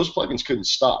issue that those plugins couldn't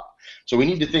stop. So we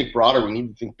need to think broader, we need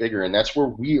to think bigger, and that's where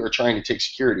we are trying to take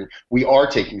security. We are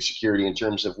taking security in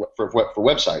terms of for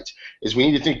websites. Is we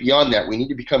need to think beyond that. We need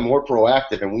to become more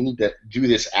proactive, and we need to do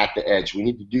this at the edge. We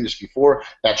need to do this before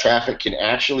that traffic can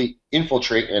actually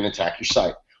infiltrate and attack your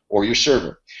site or your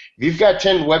server. If you've got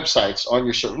 10 websites on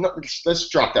your server, let's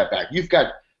drop that back. You've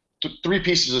got 3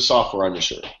 pieces of software on your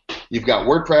server. You've got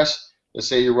WordPress. Let's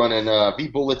say you're running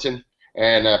vBulletin,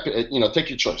 and take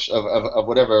your choice of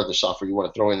whatever other software you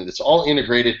want to throw in. It's all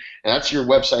integrated, and that's your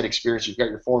website experience. You've got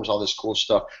your forms, all this cool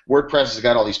stuff. WordPress has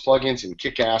got all these plugins and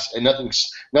kick-ass, and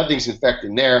nothing's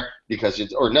infecting there because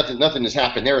nothing has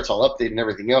happened there. It's all updated and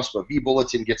everything else. But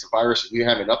vBulletin gets a virus if you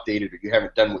haven't updated or you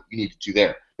haven't done what you need to do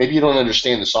there. Maybe you don't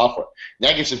understand the software.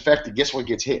 That gets infected. Guess what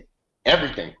gets hit?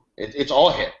 Everything. It's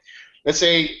all hit. Let's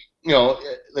say you know,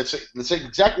 let's say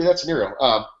exactly that scenario.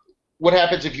 What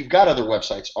happens if you've got other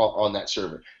websites on that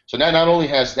server? So now not only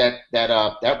has that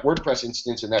WordPress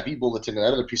instance and that vBulletin and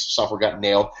that other piece of software got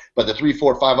nailed, but the 3,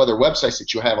 4, 5 other websites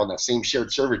that you have on that same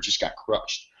shared server just got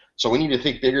crushed. So we need to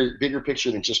think bigger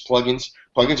picture than just plugins.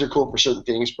 Plugins are cool for certain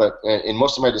things, but in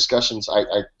most of my discussions,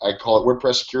 I call it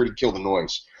WordPress security, kill the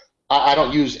noise. I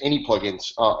don't use any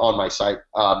plugins on my site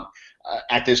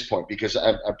at this point because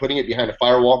I'm putting it behind a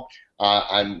firewall.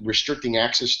 I'm restricting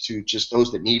access to just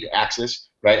those that need access,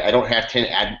 right? I don't have 10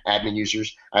 admin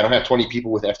users. I don't have 20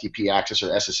 people with FTP access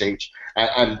or SSH.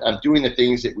 I'm doing the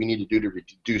things that we need to do to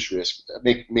reduce risk.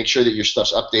 Make sure that your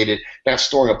stuff's updated, not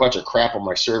storing a bunch of crap on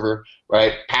my server,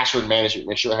 right? Password management,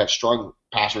 make sure I have strong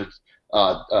passwords,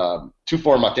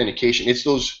 two-form authentication. It's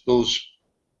those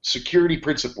security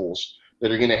principles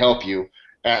that are going to help you,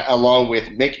 along with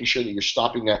making sure that you're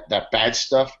stopping that bad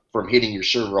stuff from hitting your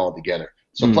server altogether.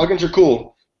 So plugins are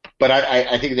cool, but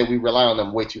I think that we rely on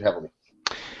them way too heavily.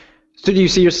 So do you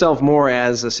see yourself more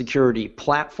as a security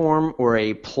platform or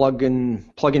a plug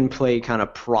and play kind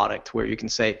of product where you can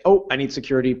say, oh, I need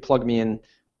security, plug me in,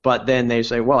 but then they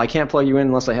say, well, I can't plug you in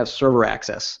unless I have server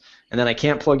access, and then I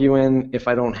can't plug you in if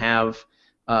I don't have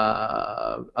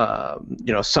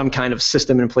some kind of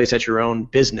system in place at your own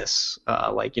business,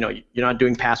 like you're not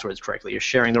doing passwords correctly, you're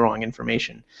sharing the wrong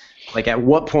information. Like at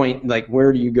what point, like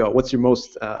where do you go? What's your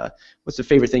what's the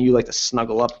favorite thing you like to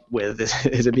snuggle up with?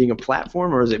 Is it being a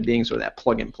platform or is it being sort of that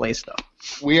plug and play stuff?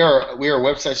 We are a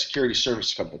website security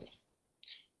service company,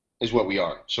 is what we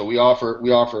are. So we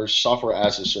offer software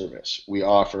as a service. We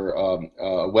offer a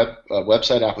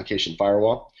website application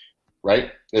firewall.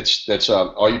 Right? That's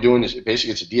all you're doing is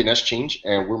basically it's a DNS change,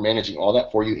 and we're managing all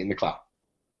that for you in the cloud.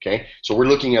 Okay? So we're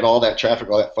looking at all that traffic,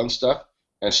 all that fun stuff,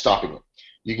 and stopping it.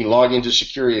 You can log into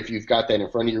security if you've got that in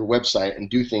front of your website and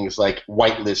do things like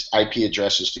whitelist IP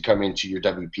addresses to come into your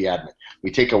WP admin.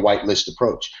 We take a whitelist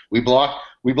approach. We block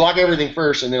everything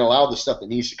first and then allow the stuff that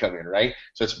needs to come in, right?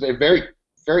 So it's very,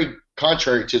 very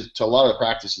contrary to a lot of the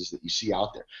practices that you see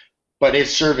out there. But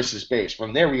it's services based.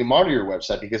 From there, we can monitor your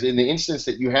website because in the instance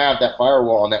that you have that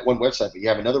firewall on that one website, but you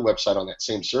have another website on that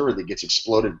same server that gets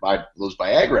exploded by those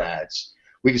Viagra ads,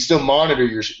 we can still monitor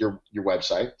your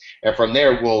website, and from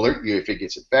there we'll alert you if it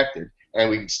gets infected,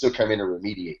 and we can still come in and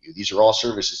remediate you. These are all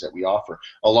services that we offer,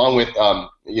 along with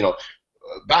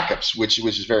backups, which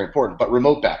is very important, but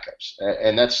remote backups,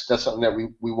 and that's something that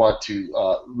we want to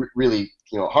really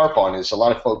harp on. Is a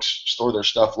lot of folks store their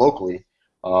stuff locally.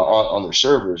 On their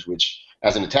servers, which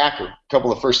as an attacker, a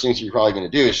couple of first things you're probably going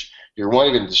to do is you're one,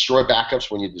 you're going to destroy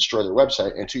backups when you destroy their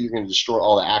website, and two, you're going to destroy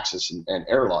all the access and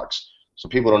error logs, so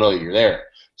people don't know that you're there.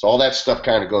 So all that stuff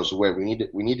kind of goes away. We need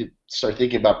to start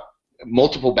thinking about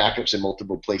multiple backups in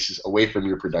multiple places away from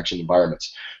your production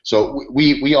environments. So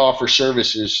we offer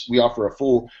services. We offer a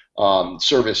full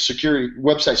service security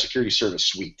website security service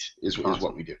suite is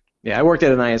what we do. Yeah, I worked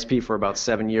at an ISP for about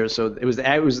 7 years, so it was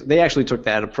they actually took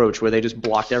that approach where they just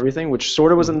blocked everything, which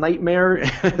sort of was a nightmare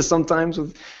sometimes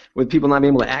with people not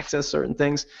being able to access certain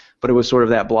things, but it was sort of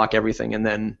that block everything and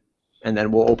then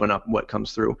we'll open up what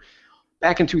comes through.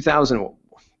 In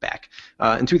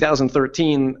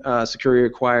 2013, Security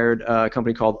acquired a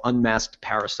company called Unmasked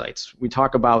Parasites. We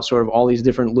talk about sort of all these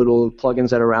different little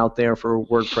plugins that are out there for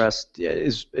WordPress.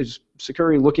 Is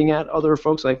Security looking at other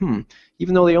folks like,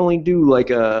 even though they only do like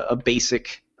a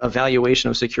basic evaluation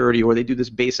of security, or they do this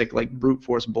basic like brute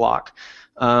force block,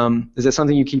 is that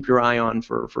something you keep your eye on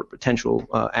for potential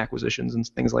acquisitions and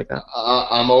things like that?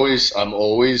 I'm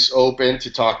always open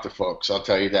to talk to folks. I'll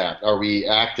tell you that. Are we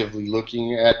actively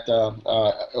looking at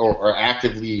or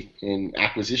actively in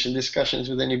acquisition discussions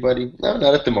with anybody? No,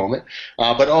 not at the moment.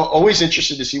 But always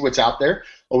interested to see what's out there.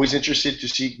 Always interested to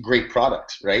see great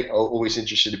products, right? Always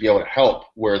interested to be able to help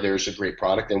where there's a great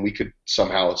product and we could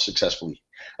somehow successfully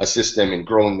assist them in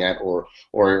growing that or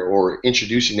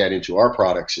introducing that into our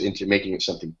products, into making it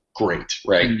something great,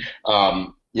 right?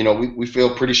 We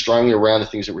feel pretty strongly around the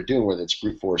things that we're doing, whether it's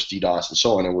brute force, DDoS, and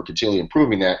so on, and we're continually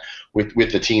improving that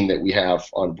with the team that we have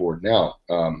on board now.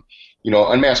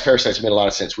 Unmasked Parasites made a lot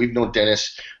of sense. We've known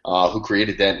Dennis, who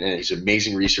created that, and he's an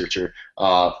amazing researcher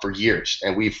for years,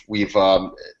 and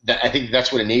I think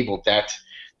that's what enabled that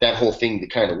whole thing to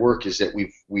kind of work, is that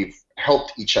we've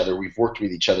helped each other. We've worked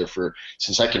with each other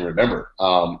since I can remember,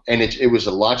 and it was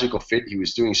a logical fit. He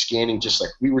was doing scanning just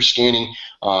like we were scanning.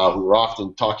 We were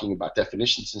often talking about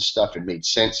definitions and stuff. It made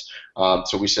sense.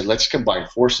 So we said, let's combine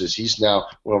forces. He's now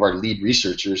one of our lead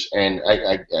researchers, and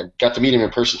I got to meet him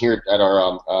in person here at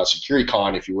our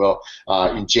SecurityCon, if you will,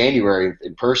 in January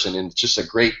in person, and it's just a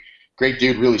great great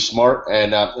dude, really smart,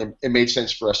 and it made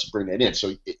sense for us to bring that in.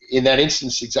 So in that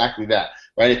instance, exactly that,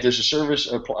 right? If there's a service,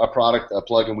 a product, a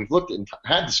plugin, we've looked at and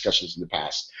had discussions in the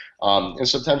past, and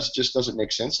sometimes it just doesn't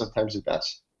make sense. Sometimes it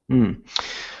does.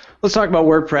 Let's talk about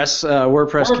WordPress.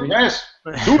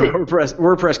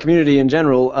 WordPress community in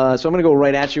general. So I'm going to go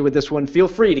right at you with this one. Feel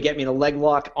free to get me in a leg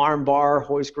lock, arm bar,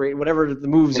 hoist grade, whatever the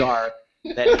moves are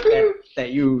that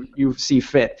you see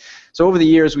fit. So over the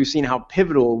years, we've seen how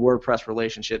pivotal WordPress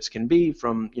relationships can be,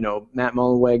 from Matt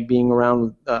Mullenweg being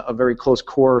around a very close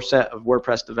core set of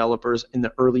WordPress developers in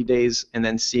the early days, and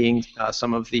then seeing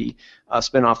some of the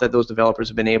spin-off that those developers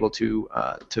have been able to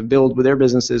build with their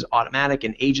businesses, Automattic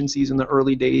and agencies in the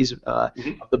early days, of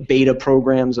the beta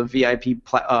programs of VIP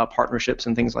partnerships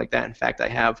and things like that. In fact, I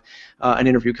have an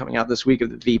interview coming out this week of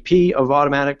the VP of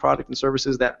Automattic Product and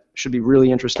Services that should be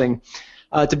really interesting.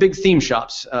 To big theme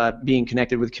shops, being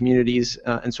connected with communities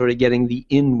and sort of getting the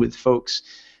in with folks.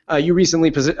 You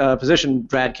recently positioned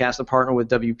Bradcast a partner with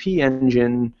WP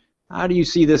Engine. How do you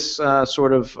see this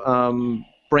sort of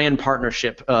brand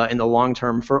partnership in the long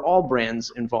term for all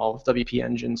brands involved, WP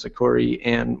Engine, Sucuri,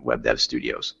 and Web Dev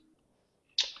Studios?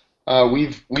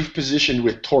 We've positioned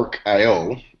with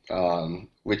Torque.io,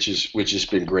 which has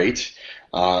been great,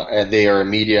 and they are a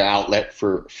media outlet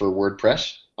for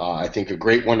WordPress. I think a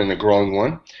great one and a growing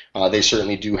one. They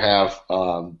certainly do have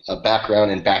a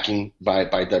background and backing by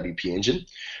WP Engine.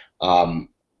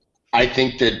 I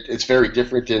think that it's very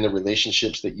different than the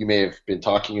relationships that you may have been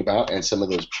talking about, and some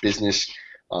of those business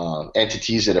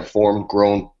entities that have formed,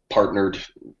 grown, partnered,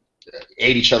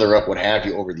 ate each other up, what have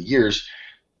you, over the years.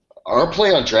 Our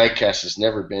play on Dragcast has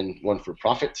never been one for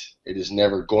profit. It is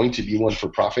never going to be one for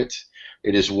profit.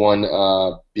 It is one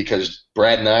because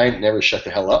Brad and I never shut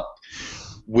the hell up.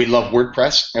 We love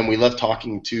WordPress, and we love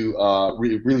talking to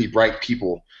really, really bright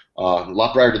people, a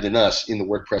lot brighter than us in the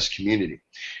WordPress community.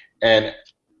 And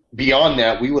beyond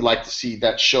that, we would like to see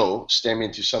that show stem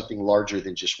into something larger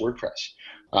than just WordPress.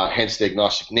 Hence the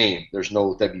agnostic name. There's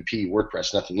no WP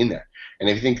WordPress, nothing in there. And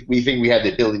we think we have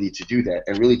the ability to do that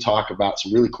and really talk about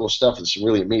some really cool stuff and some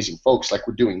really amazing folks like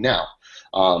we're doing now.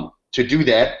 To do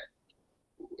that,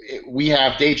 we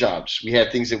have day jobs. We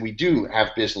have things that we do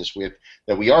have business with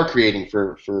that we are creating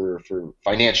for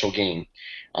financial gain,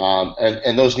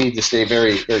 and those need to stay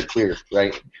very, very clear,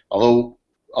 right? Although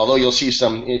you'll see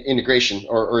some integration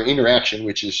or interaction,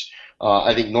 which is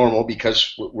I think normal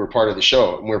because we're part of the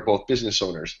show and we're both business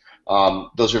owners.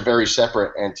 Those are very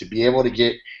separate, and to be able to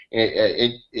get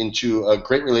into a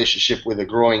great relationship with a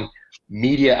growing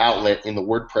media outlet in the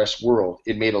WordPress world,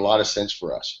 it made a lot of sense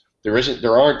for us. There isn't a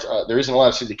lot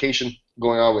of syndication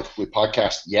going on with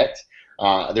podcasts yet.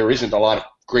 There isn't a lot of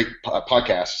great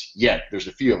podcasts yet. There's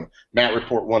a few of them. Matt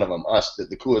Report, one of them. Us,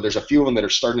 the Cooler. There's a few of them that are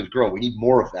starting to grow. We need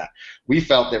more of that. We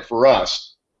felt that for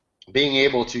us, being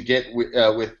able to get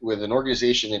with an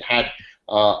organization that had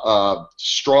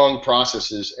strong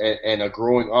processes and a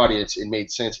growing audience, it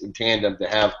made sense in tandem to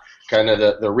have kind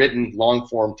of the written long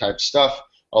form type stuff,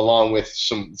 along with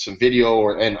some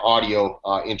video and audio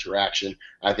interaction.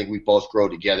 I think we both grow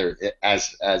together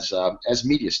as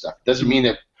media stuff. Doesn't mean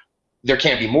that there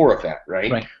can't be more of that,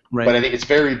 right? Right. But I think it's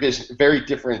very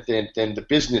different than the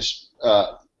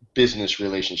business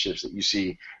relationships that you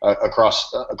see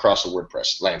across the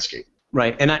WordPress landscape.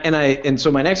 Right, and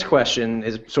so my next question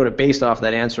is sort of based off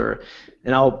that answer,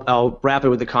 and I'll wrap it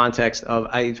with the context of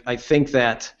I think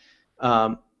that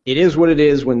it is what it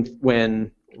is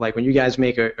when you guys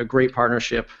make a great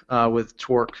partnership with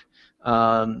Torque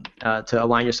to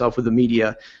align yourself with the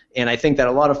media, and I think that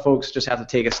a lot of folks just have to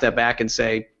take a step back and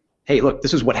say, hey, look,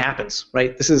 this is what happens,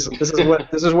 right? This is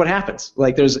what happens.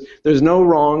 Like there's no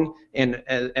wrong, and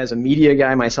as a media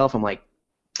guy myself, I'm like,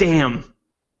 damn,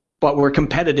 but we're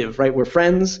competitive, right? We're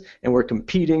friends and we're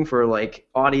competing for like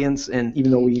audience, and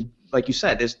even though we, like you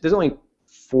said, there's only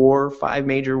 4 or 5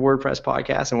 major WordPress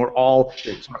podcasts, and we're all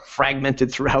sort of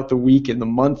fragmented throughout the week and the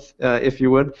month, if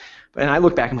you would. And I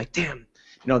look back, I'm like, damn,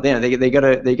 they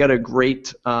got a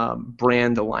great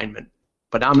brand alignment.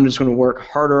 But I'm just going to work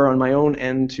harder on my own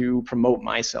end to promote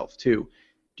myself too.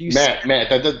 Matt,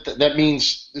 that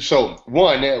means, so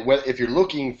one, if you're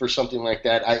looking for something like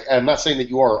that, I'm not saying that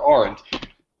you are or aren't.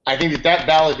 I think that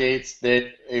validates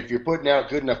that if you're putting out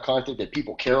good enough content that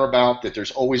people care about, that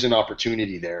there's always an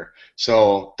opportunity there.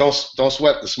 So don't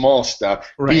sweat the small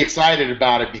stuff. Right. Be excited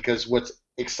about it, because what's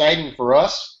exciting for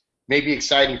us may be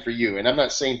exciting for you. And I'm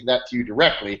not saying that to you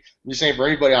directly. I'm just saying for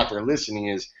anybody out there listening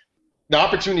is the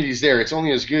opportunity is there. It's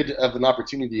only as good of an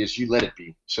opportunity as you let it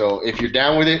be. So if you're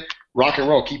down with it, rock and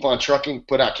roll, keep on trucking,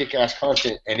 put out kick-ass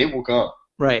content, and it will come.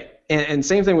 Right. And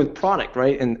same thing with product,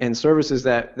 right? And services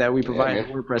that we provide in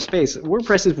the WordPress space.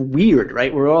 WordPress is weird,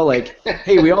 right? We're all like,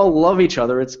 hey, we all love each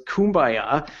other. It's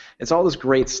kumbaya. It's all this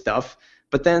great stuff.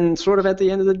 But then sort of at the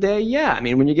end of the day, yeah, I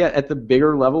mean, when you get at the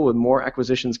bigger level with more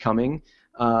acquisitions coming,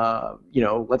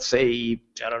 let's say,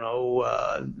 I don't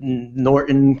know,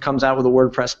 Norton comes out with a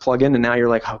WordPress plugin, and now you're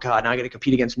like, oh, God, now I got to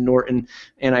compete against Norton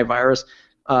antivirus.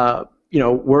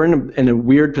 We're in a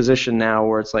weird position now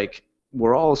where it's like,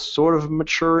 we're all sort of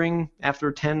maturing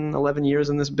after 10, 11 years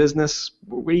in this business.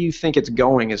 Where do you think it's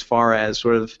going as far as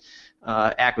sort of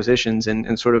acquisitions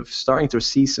and sort of starting to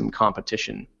see some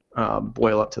competition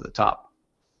boil up to the top?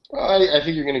 I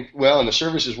think you're going to, in the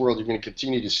services world, you're going to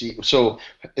continue to see. So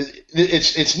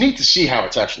it's neat to see how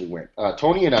it's actually went.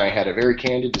 Tony and I had a very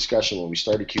candid discussion when we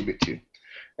started Cubic 2.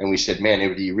 And we said, man, it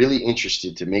would be really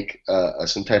interested to make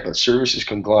some type of services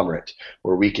conglomerate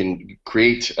where we can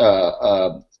create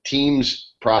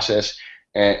teams, process,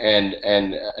 and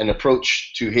an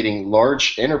approach to hitting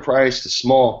large enterprise to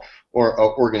small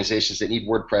organizations that need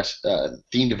WordPress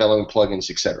theme development plugins,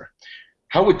 etc.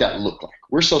 How would that look like?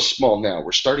 We're so small now.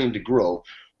 We're starting to grow.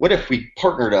 What if we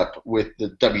partnered up with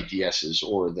the WDSs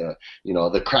or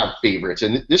the crowd favorites?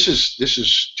 And this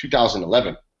is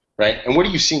 2011, right? And what are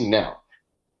you seeing now?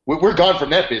 We're gone from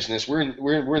that business. We're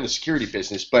in the security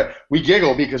business, but we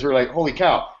giggle because we're like, holy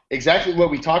cow! Exactly what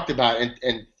we talked about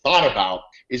and thought about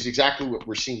is exactly what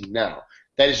we're seeing now.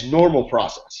 That is normal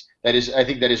process. I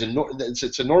think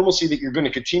it's a normalcy that you're going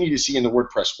to continue to see in the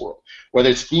WordPress world. Whether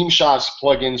it's theme shops,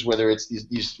 plugins, whether it's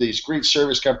these great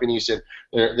service companies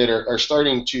that are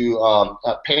starting to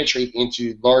penetrate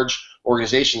into large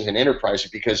organizations and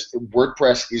enterprises because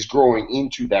WordPress is growing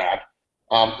into that.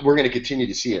 We're going to continue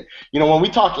to see it. When we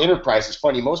talk enterprise, it's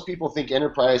funny. Most people think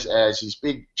enterprise as these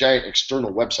big, giant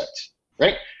external websites,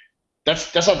 right?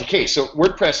 That's not the case. So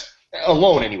WordPress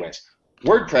alone, anyways,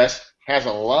 WordPress has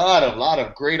a lot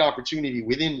of great opportunity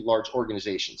within large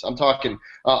organizations. I'm talking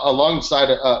alongside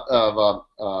of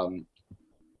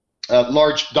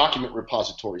large document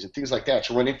repositories and things like that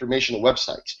to run informational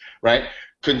websites, right?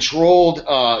 Controlled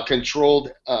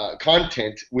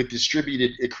content with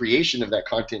distributed creation of that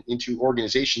content into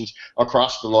organizations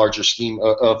across the larger scheme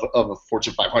of a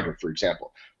Fortune 500, for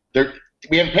example.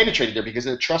 We haven't penetrated there because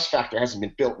the trust factor hasn't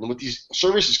been built. And what these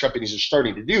services companies are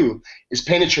starting to do is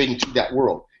penetrating to that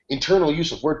world. Internal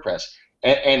use of WordPress.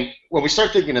 And when we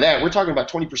start thinking of that, we're talking about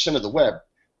 20% of the web.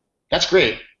 That's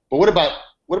great. But what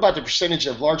about the percentage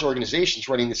of large organizations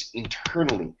running this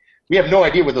internally? We have no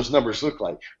idea what those numbers look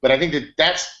like. But I think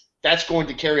that's going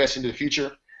to carry us into the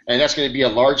future. And that's going to be a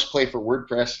large play for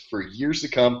WordPress for years to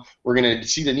come. We're going to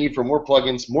see the need for more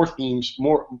plugins, more themes,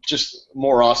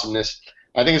 more awesomeness.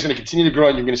 I think it's going to continue to grow,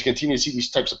 and you're going to continue to see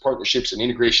these types of partnerships and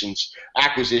integrations,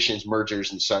 acquisitions,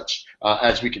 mergers, and such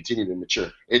as we continue to mature.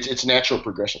 It's natural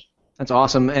progression. That's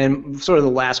awesome. And sort of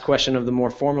the last question of the more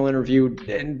formal interview,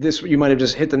 and this you might have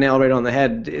just hit the nail right on the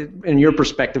head. In your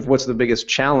perspective, what's the biggest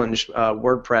challenge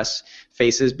WordPress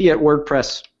faces, be it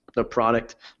WordPress the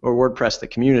product or WordPress the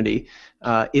community?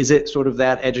 Is it sort of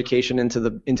that education into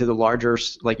the larger,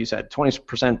 like you said,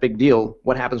 20% big deal?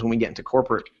 What happens when we get into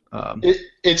corporate?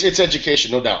 It's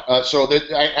education, no doubt. I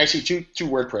see two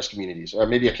WordPress communities, or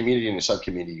maybe a community and a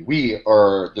sub-community. We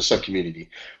are the sub-community.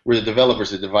 We're the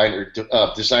developers,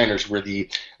 the designers. We're the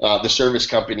service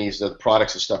companies, the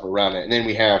products and stuff around it. And then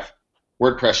we have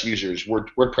WordPress users,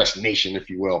 WordPress Nation, if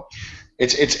you will.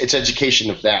 It's education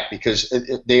of that because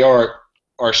they are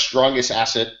our strongest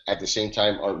asset, at the same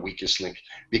time our weakest link.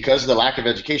 Because of the lack of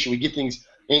education, we get things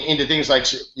into things like,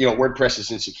 WordPress is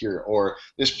insecure, or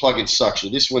this plugin sucks, or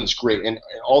this one's great, and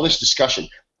all this discussion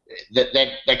that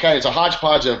kind of is a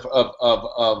hodgepodge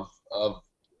of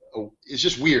it's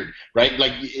just weird, right?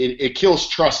 Like it kills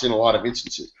trust in a lot of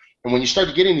instances. And when you start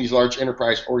to get in these large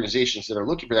enterprise organizations that are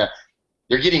looking for that,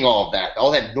 they're getting all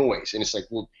that noise, and it's like,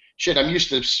 well, shit, I'm used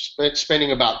to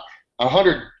spending about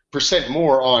 100%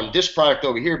 more on this product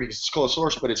over here because it's closed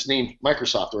source, but it's named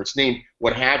Microsoft or it's named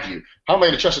what have you. How am I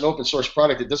going to trust an open source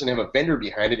product that doesn't have a vendor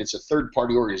behind it? It's a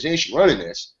third-party organization running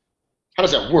this. How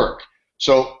does that work?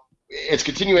 So it's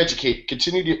continue to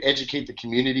educate the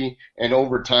community, and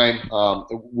over time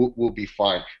we'll be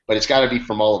fine. But it's got to be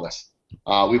from all of us.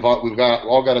 We've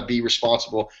all got to be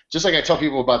responsible. Just like I tell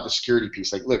people about the security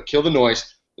piece. Like, look, kill the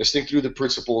noise. Let's think through the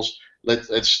principles.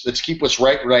 Let's keep what's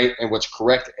right, and what's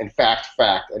correct and fact,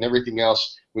 and everything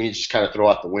else we need to just kind of throw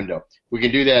out the window. If we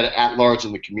can do that at large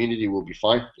in the community, we'll be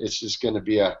fine. It's just going to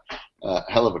be a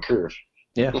hell of a curve.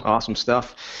 Yeah, awesome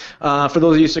stuff. For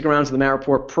those of you sticking around to the Matt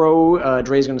Report Pro,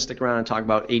 Dre's going to stick around and talk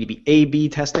about A/B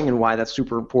testing and why that's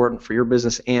super important for your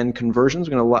business and conversions.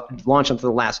 We're going to launch into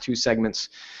the last two segments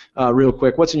real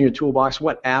quick, what's in your toolbox?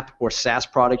 What app or SaaS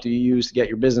product do you use to get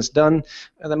your business done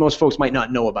that most folks might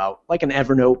not know about, like an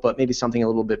Evernote, but maybe something a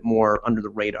little bit more under the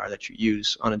radar that you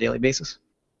use on a daily basis?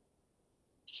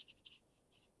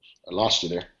 I lost you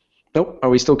there. Nope. Are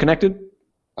we still connected?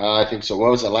 I think so.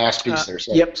 What was the last piece there?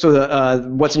 Sorry. Yep. So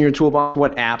what's in your toolbox?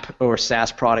 What app or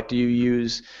SaaS product do you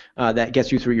use that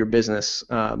gets you through your business,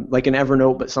 like an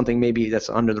Evernote, but something maybe that's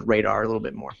under the radar a little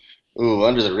bit more? Ooh,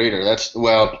 under the radar. I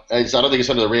don't think it's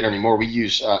under the radar anymore. We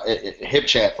use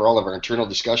HipChat for all of our internal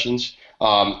discussions.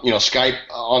 Skype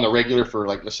on the regular for,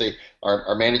 like, let's say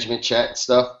our management chat and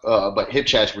stuff. But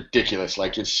HipChat's ridiculous.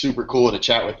 Like, it's super cool to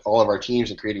chat with all of our teams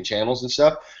and creating channels and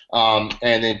stuff. And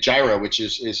then Jira, which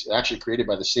is actually created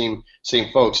by the same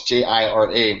folks,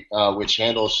 Jira, which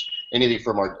handles anything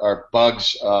from our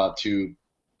bugs to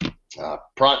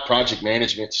project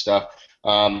management stuff.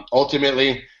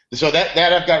 Ultimately. So that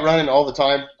I've got running all the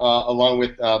time, along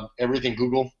with everything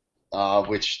Google,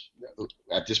 which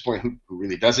at this point, who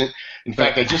really doesn't? In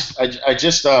fact, I just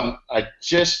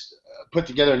put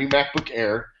together a new MacBook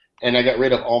Air, and I got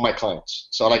rid of all my clients.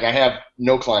 So, like, I have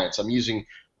no clients. I'm using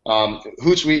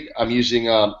Hootsuite. I'm using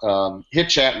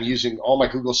HipChat. I'm using all my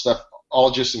Google stuff,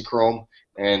 all just in Chrome,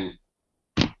 and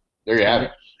there you have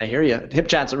it. I hear you.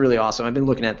 HipChat's really awesome. I've been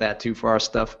looking at that too for our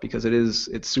stuff because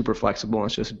it's super flexible and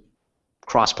it's just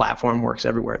cross-platform, works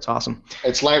everywhere. It's awesome.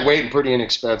 It's lightweight and pretty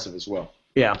inexpensive as well.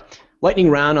 Yeah. Lightning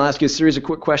round, I'll ask you a series of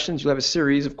quick questions. You'll have a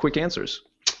series of quick answers.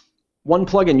 One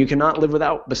plugin you cannot live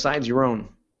without besides your own.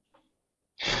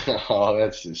 Oh,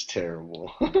 that's just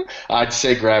terrible. I'd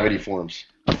say Gravity Forms.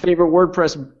 A favorite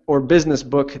WordPress or business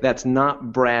book that's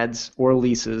not Brad's or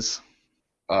Lisa's.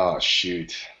 Oh,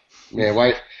 shoot. Man,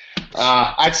 why?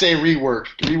 I'd say Rework.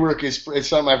 Rework is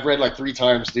something I've read like 3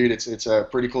 times, dude. It's a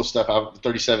pretty cool stuff out of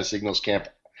 37 Signals Camp.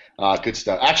 Good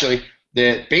stuff. Actually,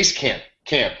 the Base Camp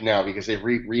now, because they've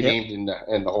renamed and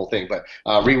the whole thing. But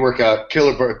Rework,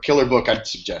 killer book, I'd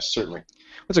suggest, certainly.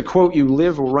 What's a quote you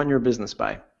live or run your business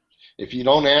by? If you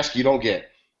don't ask, you don't get.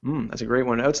 That's a great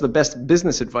one. What's the best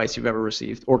business advice you've ever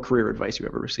received or career advice you've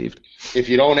ever received? If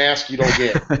you don't ask, you don't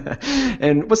get.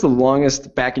 And what's the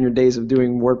longest, back in your days of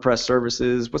doing WordPress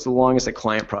services, what's the longest a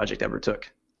client project ever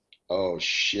took? Oh,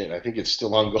 shit. I think it's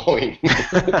still ongoing.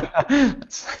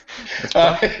 that's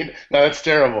No, that's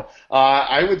terrible.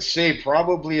 I would say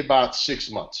probably about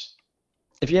 6 months.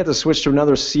 If you had to switch to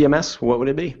another CMS, what would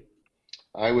it be?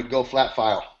 I would go flat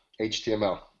file,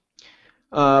 HTML.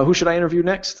 Who should I interview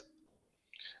next?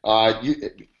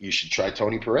 You should try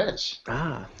Tony Perez.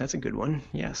 That's a good one.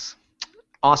 Yes.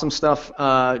 Awesome stuff,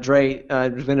 Dre.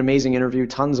 It's been an amazing interview.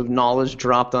 Tons of knowledge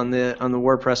dropped on the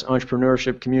WordPress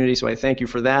entrepreneurship community, so I thank you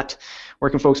for that.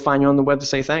 Where can folks find you on the web to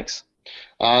say thanks?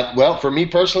 Well, for me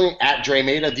personally, at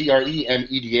Dremeda,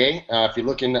 Dremeda. If you're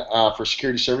looking for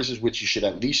security services, which you should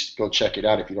at least go check it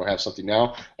out if you don't have something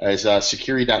now, is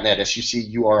sucuri.net,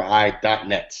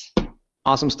 SUCURI.net.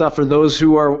 Awesome stuff. For those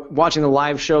who are watching the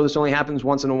live show, this only happens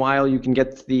once in a while. You can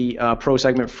get the pro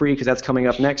segment free because that's coming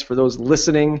up next. For those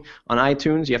listening on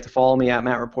iTunes, you have to follow me at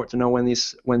Matt Report to know when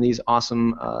these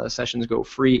awesome sessions go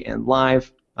free and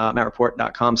live.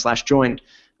 MattReport.com/join.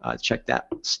 Check that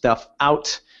stuff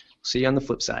out. See you on the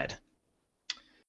flip side.